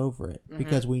standing over it. Mm-hmm.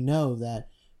 Because we know that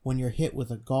when you're hit with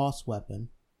a Gauss weapon,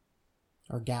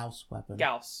 or Gauss weapon.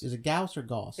 Gauss. Is it Gauss or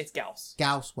Gauss? It's Gauss.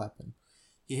 Gauss weapon.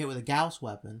 You hit with a Gauss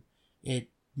weapon, it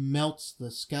melts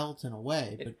the skeleton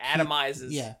away. It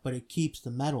atomizes. But it keeps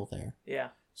the metal there. Yeah.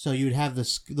 So you'd have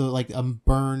the like a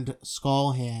burned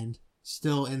skull hand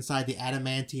still inside the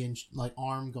adamantium like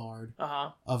arm guard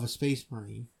of a Space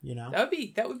Marine. You know,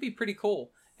 that would be pretty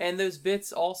cool. And those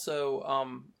bits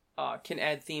also can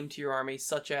add theme to your army,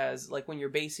 such as like when you're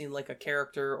basing like a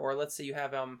character, or let's say you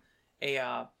have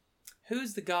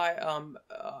who's the guy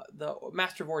the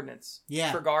Master of Ordnance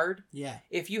for guard. Yeah.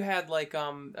 If you had like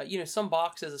some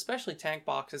boxes, especially tank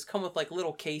boxes, come with like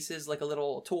little cases, like a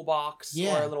little toolbox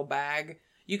or a little bag.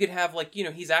 You could have like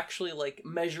he's actually like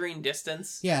measuring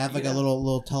distance. Yeah, have like a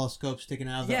little telescope sticking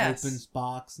out of the open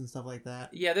box and stuff like that.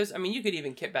 Yeah, you could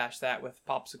even kit bash that with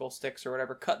popsicle sticks or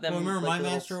whatever. Cut them. Well, remember my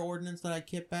Master of Ordnance that I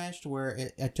kit bashed, where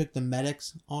I took the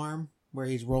medic's arm, where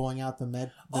he's rolling out the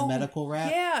medical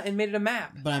wrap. Yeah, and made it a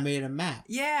map. But I made it a map.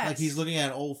 Yeah, like he's looking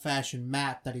at an old fashioned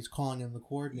map that he's calling in the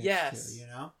coordinates to. You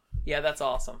know. Yeah, that's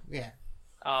awesome. Yeah.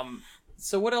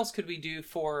 So what else could we do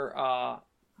for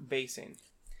basing?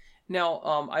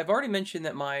 Now, I've already mentioned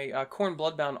that my Khorne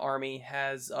Bloodbound army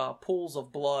has pools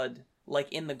of blood,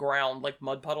 like in the ground, like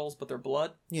mud puddles, but they're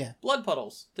blood. Yeah. Blood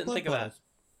puddles. Didn't think of that.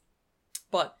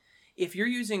 But if you're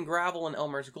using gravel and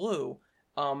Elmer's glue,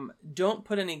 don't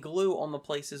put any glue on the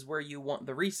places where you want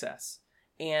the recess.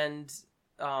 And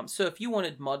so if you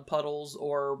wanted mud puddles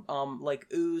or like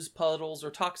ooze puddles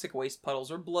or toxic waste puddles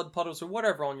or blood puddles or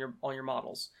whatever on your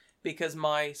models, because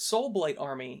my Soulblight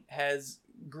army has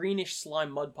greenish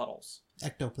slime mud puddles.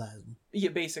 Ectoplasm. Yeah,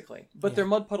 basically. But they're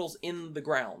mud puddles in the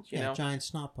ground, you know? Giant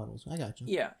snot puddles. I got you.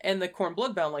 Yeah, and the Khorne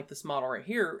Bloodbound, like this model right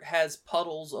here, has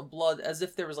puddles of blood as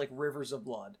if there was like rivers of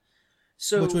blood.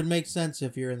 So, which would make sense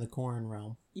if you're in the Khorne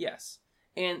realm. Yes.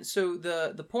 And so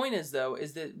the point is, though,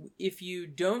 is that if you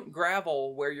don't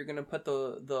gravel where you're going to put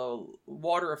the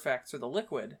water effects or the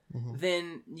liquid,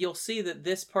 then you'll see that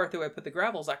this part that I put the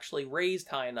gravel is actually raised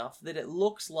high enough that it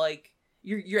looks like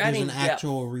you're adding There's an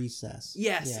actual recess.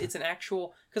 Yes, it's an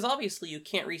actual, because obviously you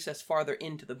can't recess farther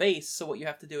into the base, so what you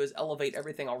have to do is elevate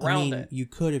everything around it. You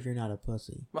could if you're not a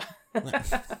pussy.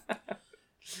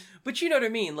 But you know what I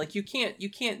mean? Like, you can't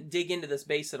dig into this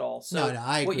base at all. So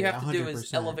I agree, what you have to 100%. do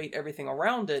is elevate everything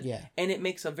around it, Yeah. and it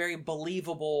makes a very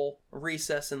believable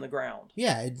recess in the ground.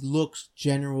 Yeah, it looks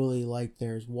generally like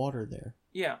there's water there.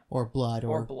 Yeah. Or blood.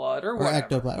 Or blood, or whatever.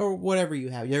 Ectoplasm, or whatever you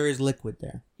have. There is liquid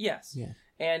there. Yes. Yeah.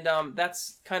 And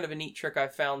that's kind of a neat trick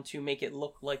I've found to make it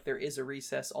look like there is a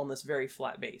recess on this very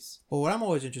flat base. Well, what I'm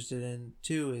always interested in,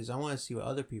 too, is I want to see what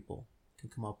other people can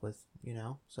come up with,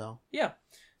 so. Yeah.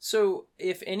 So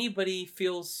if anybody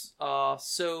feels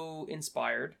so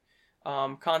inspired,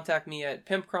 contact me at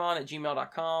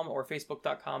pimpcron@gmail.com or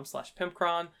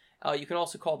facebook.com/pimpcron. You can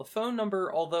also call the phone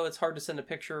number, although it's hard to send a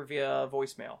picture via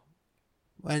voicemail.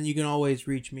 And you can always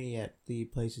reach me at the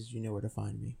places you know where to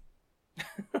find me.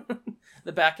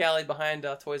 The back alley behind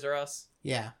Toys R Us.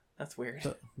 Yeah. That's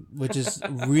weird. Which is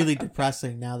really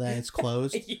depressing now that it's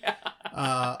closed. Yeah.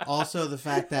 Also, the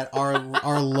fact that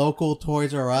our local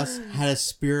Toys R Us had a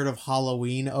Spirit of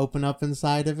Halloween open up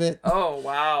inside of it. Oh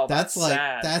wow, that's like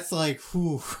sad. that's like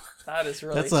whew. That is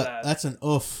really sad. That's an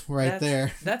oof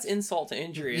there. That's insult to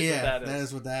injury. That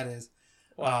is what that is.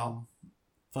 Wow.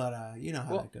 But you know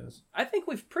how that goes. I think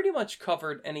we've pretty much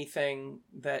covered anything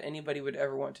that anybody would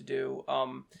ever want to do.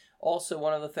 Also,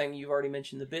 one other thing, you've already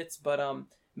mentioned the bits, but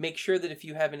make sure that if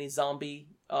you have any zombie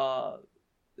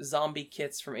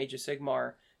kits from Age of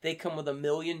Sigmar, they come with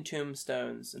 1,000,000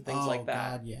 tombstones and things like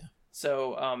that. God, yeah.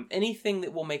 So anything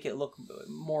that will make it look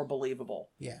more believable.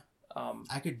 Yeah.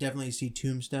 I could definitely see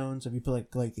tombstones if you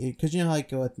put like because you know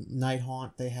like with Night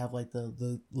Haunt they have like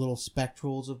the little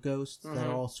spectrals of ghosts that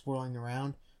are all swirling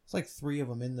around. It's like 3 of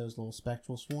them in those little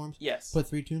spectral swarms. Yes. Put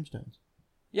 3 tombstones.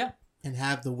 Yeah. And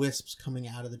have the wisps coming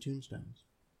out of the tombstones.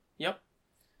 Yep.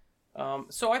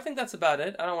 So I think that's about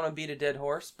it. I don't want to beat a dead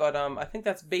horse, but I think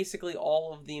that's basically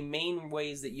all of the main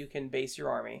ways that you can base your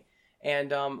army.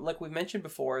 And like we mentioned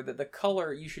before, that the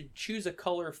color, you should choose a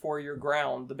color for your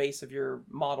ground, the base of your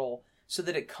model, so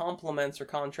that it complements or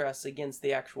contrasts against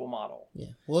the actual model. Yeah.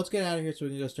 Well, let's get out of here so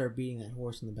we can go start beating that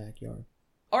horse in the backyard.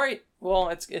 All right. Well,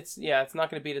 it's not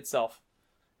going to beat itself.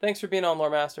 Thanks for being on, Lore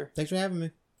Master. Thanks for having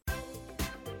me.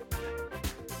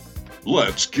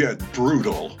 Let's get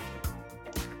brutal.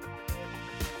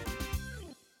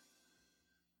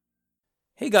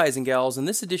 Hey guys and gals, in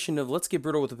this edition of Let's Get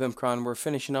Brutal with the Pimpcron, we're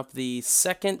finishing up the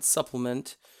second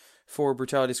supplement for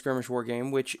Brutality Skirmish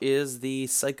Wargame, which is the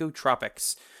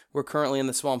Psychotropics. We're currently in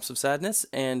the Swamps of Sadness,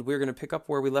 and we're going to pick up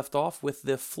where we left off with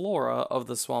the flora of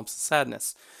the Swamps of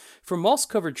Sadness. From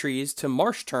moss-covered trees to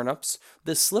marsh turnips,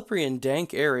 this slippery and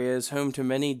dank area is home to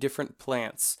many different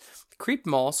plants. Creep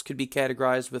moss could be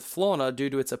categorized with fauna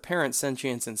due to its apparent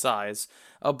sentience and size.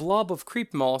 A blob of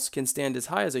creep moss can stand as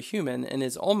high as a human and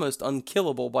is almost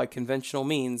unkillable by conventional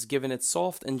means given its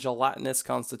soft and gelatinous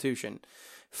constitution.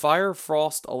 Fire,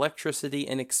 frost, electricity,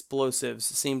 and explosives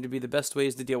seem to be the best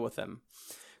ways to deal with them.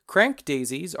 Crank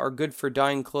daisies are good for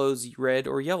dyeing clothes red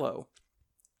or yellow.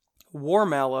 War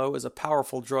mallow is a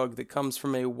powerful drug that comes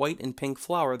from a white and pink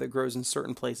flower that grows in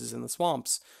certain places in the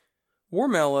swamps. War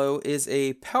mallow is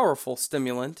a powerful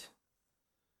stimulant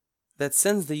that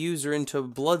sends the user into a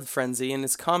blood frenzy and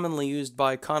is commonly used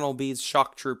by Connell B's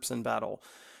shock troops in battle.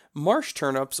 Marsh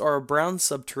turnips are a brown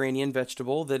subterranean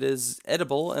vegetable that is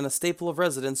edible and a staple of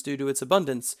residents due to its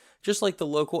abundance, just like the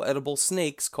local edible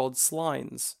snakes called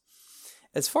slines.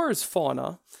 As far as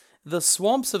fauna, the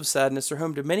Swamps of Sadness are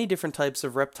home to many different types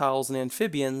of reptiles and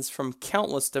amphibians from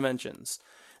countless dimensions.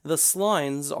 The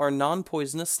slines are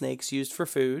non-poisonous snakes used for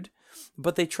food,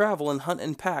 but they travel and hunt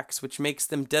in packs, which makes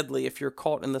them deadly if you're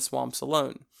caught in the swamps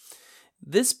alone.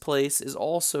 This place is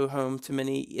also home to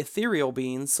many ethereal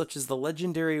beings, such as the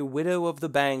legendary Widow of the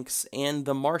Banks and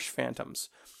the Marsh Phantoms.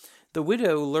 The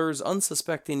Widow lures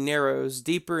unsuspecting Narrows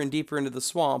deeper and deeper into the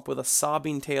swamp with a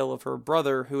sobbing tale of her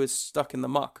brother who is stuck in the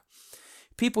muck.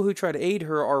 People who try to aid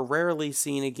her are rarely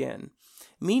seen again.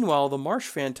 Meanwhile, the Marsh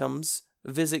Phantoms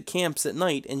visit camps at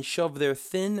night and shove their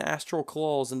thin astral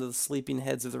claws into the sleeping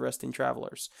heads of the resting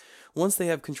travelers. Once they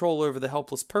have control over the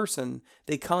helpless person,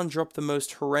 they conjure up the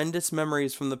most horrendous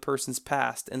memories from the person's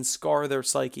past and scar their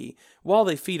psyche, while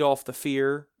they feed off the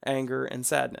fear, anger, and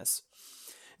sadness.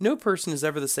 No person is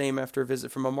ever the same after a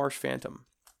visit from a Marsh Phantom.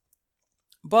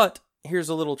 But here's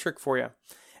a little trick for you.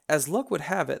 As luck would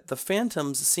have it, the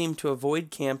Phantoms seem to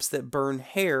avoid camps that burn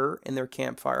hair in their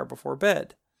campfire before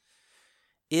bed.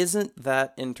 Isn't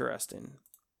that interesting?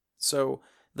 So,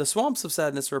 the Swamps of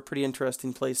Sadness are a pretty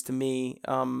interesting place to me,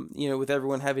 with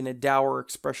everyone having a dour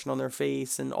expression on their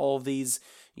face and all of these,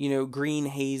 green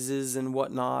hazes and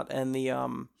whatnot, and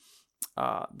the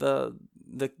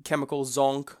chemical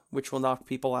zonk, which will knock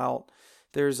people out.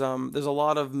 There's a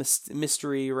lot of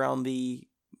mystery around the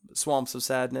Swamps of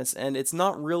Sadness, and it's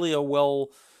not really a well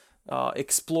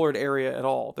explored area at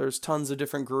all. There's tons of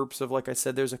different groups of, like I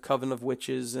said, there's a coven of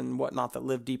witches and whatnot that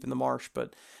live deep in the marsh,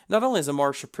 but not only is the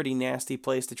marsh a pretty nasty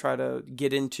place to try to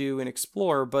get into and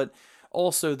explore, but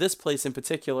also this place in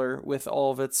particular, with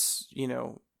all of its,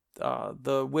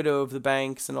 the Widow of the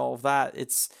Banks and all of that,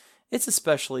 it's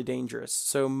especially dangerous.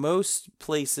 So most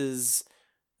places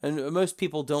and most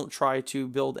people don't try to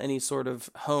build any sort of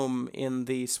home in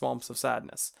the Swamps of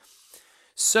Sadness.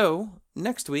 So,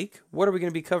 next week, what are we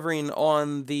going to be covering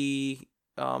on the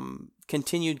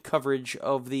continued coverage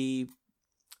of the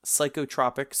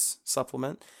Psychotropics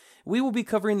supplement? We will be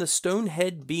covering the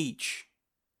Stonehead Beach.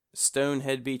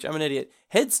 Stonehead Beach. I'm an idiot.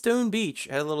 Headstone Beach.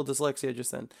 I had a little dyslexia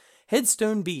just then.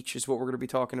 Headstone Beach is what we're going to be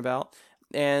talking about.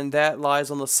 And that lies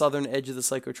on the southern edge of the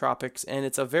Psychotropics. And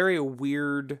it's a very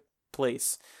weird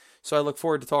place. So I look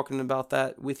forward to talking about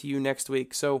that with you next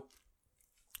week. So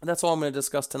that's all I'm going to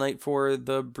discuss tonight for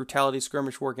the Brutality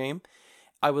Skirmish War game.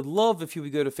 I would love if you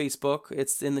would go to Facebook,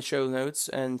 it's in the show notes,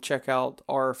 and check out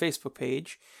our Facebook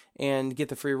page and get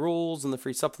the free rules and the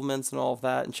free supplements and all of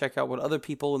that, and check out what other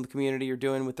people in the community are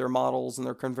doing with their models and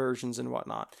their conversions and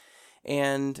whatnot.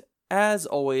 And as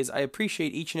always, I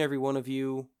appreciate each and every one of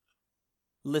you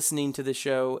listening to the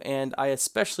show, and I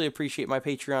especially appreciate my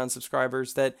Patreon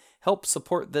subscribers that help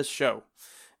support this show.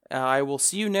 I will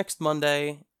see you next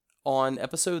Monday on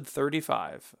episode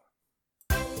 35.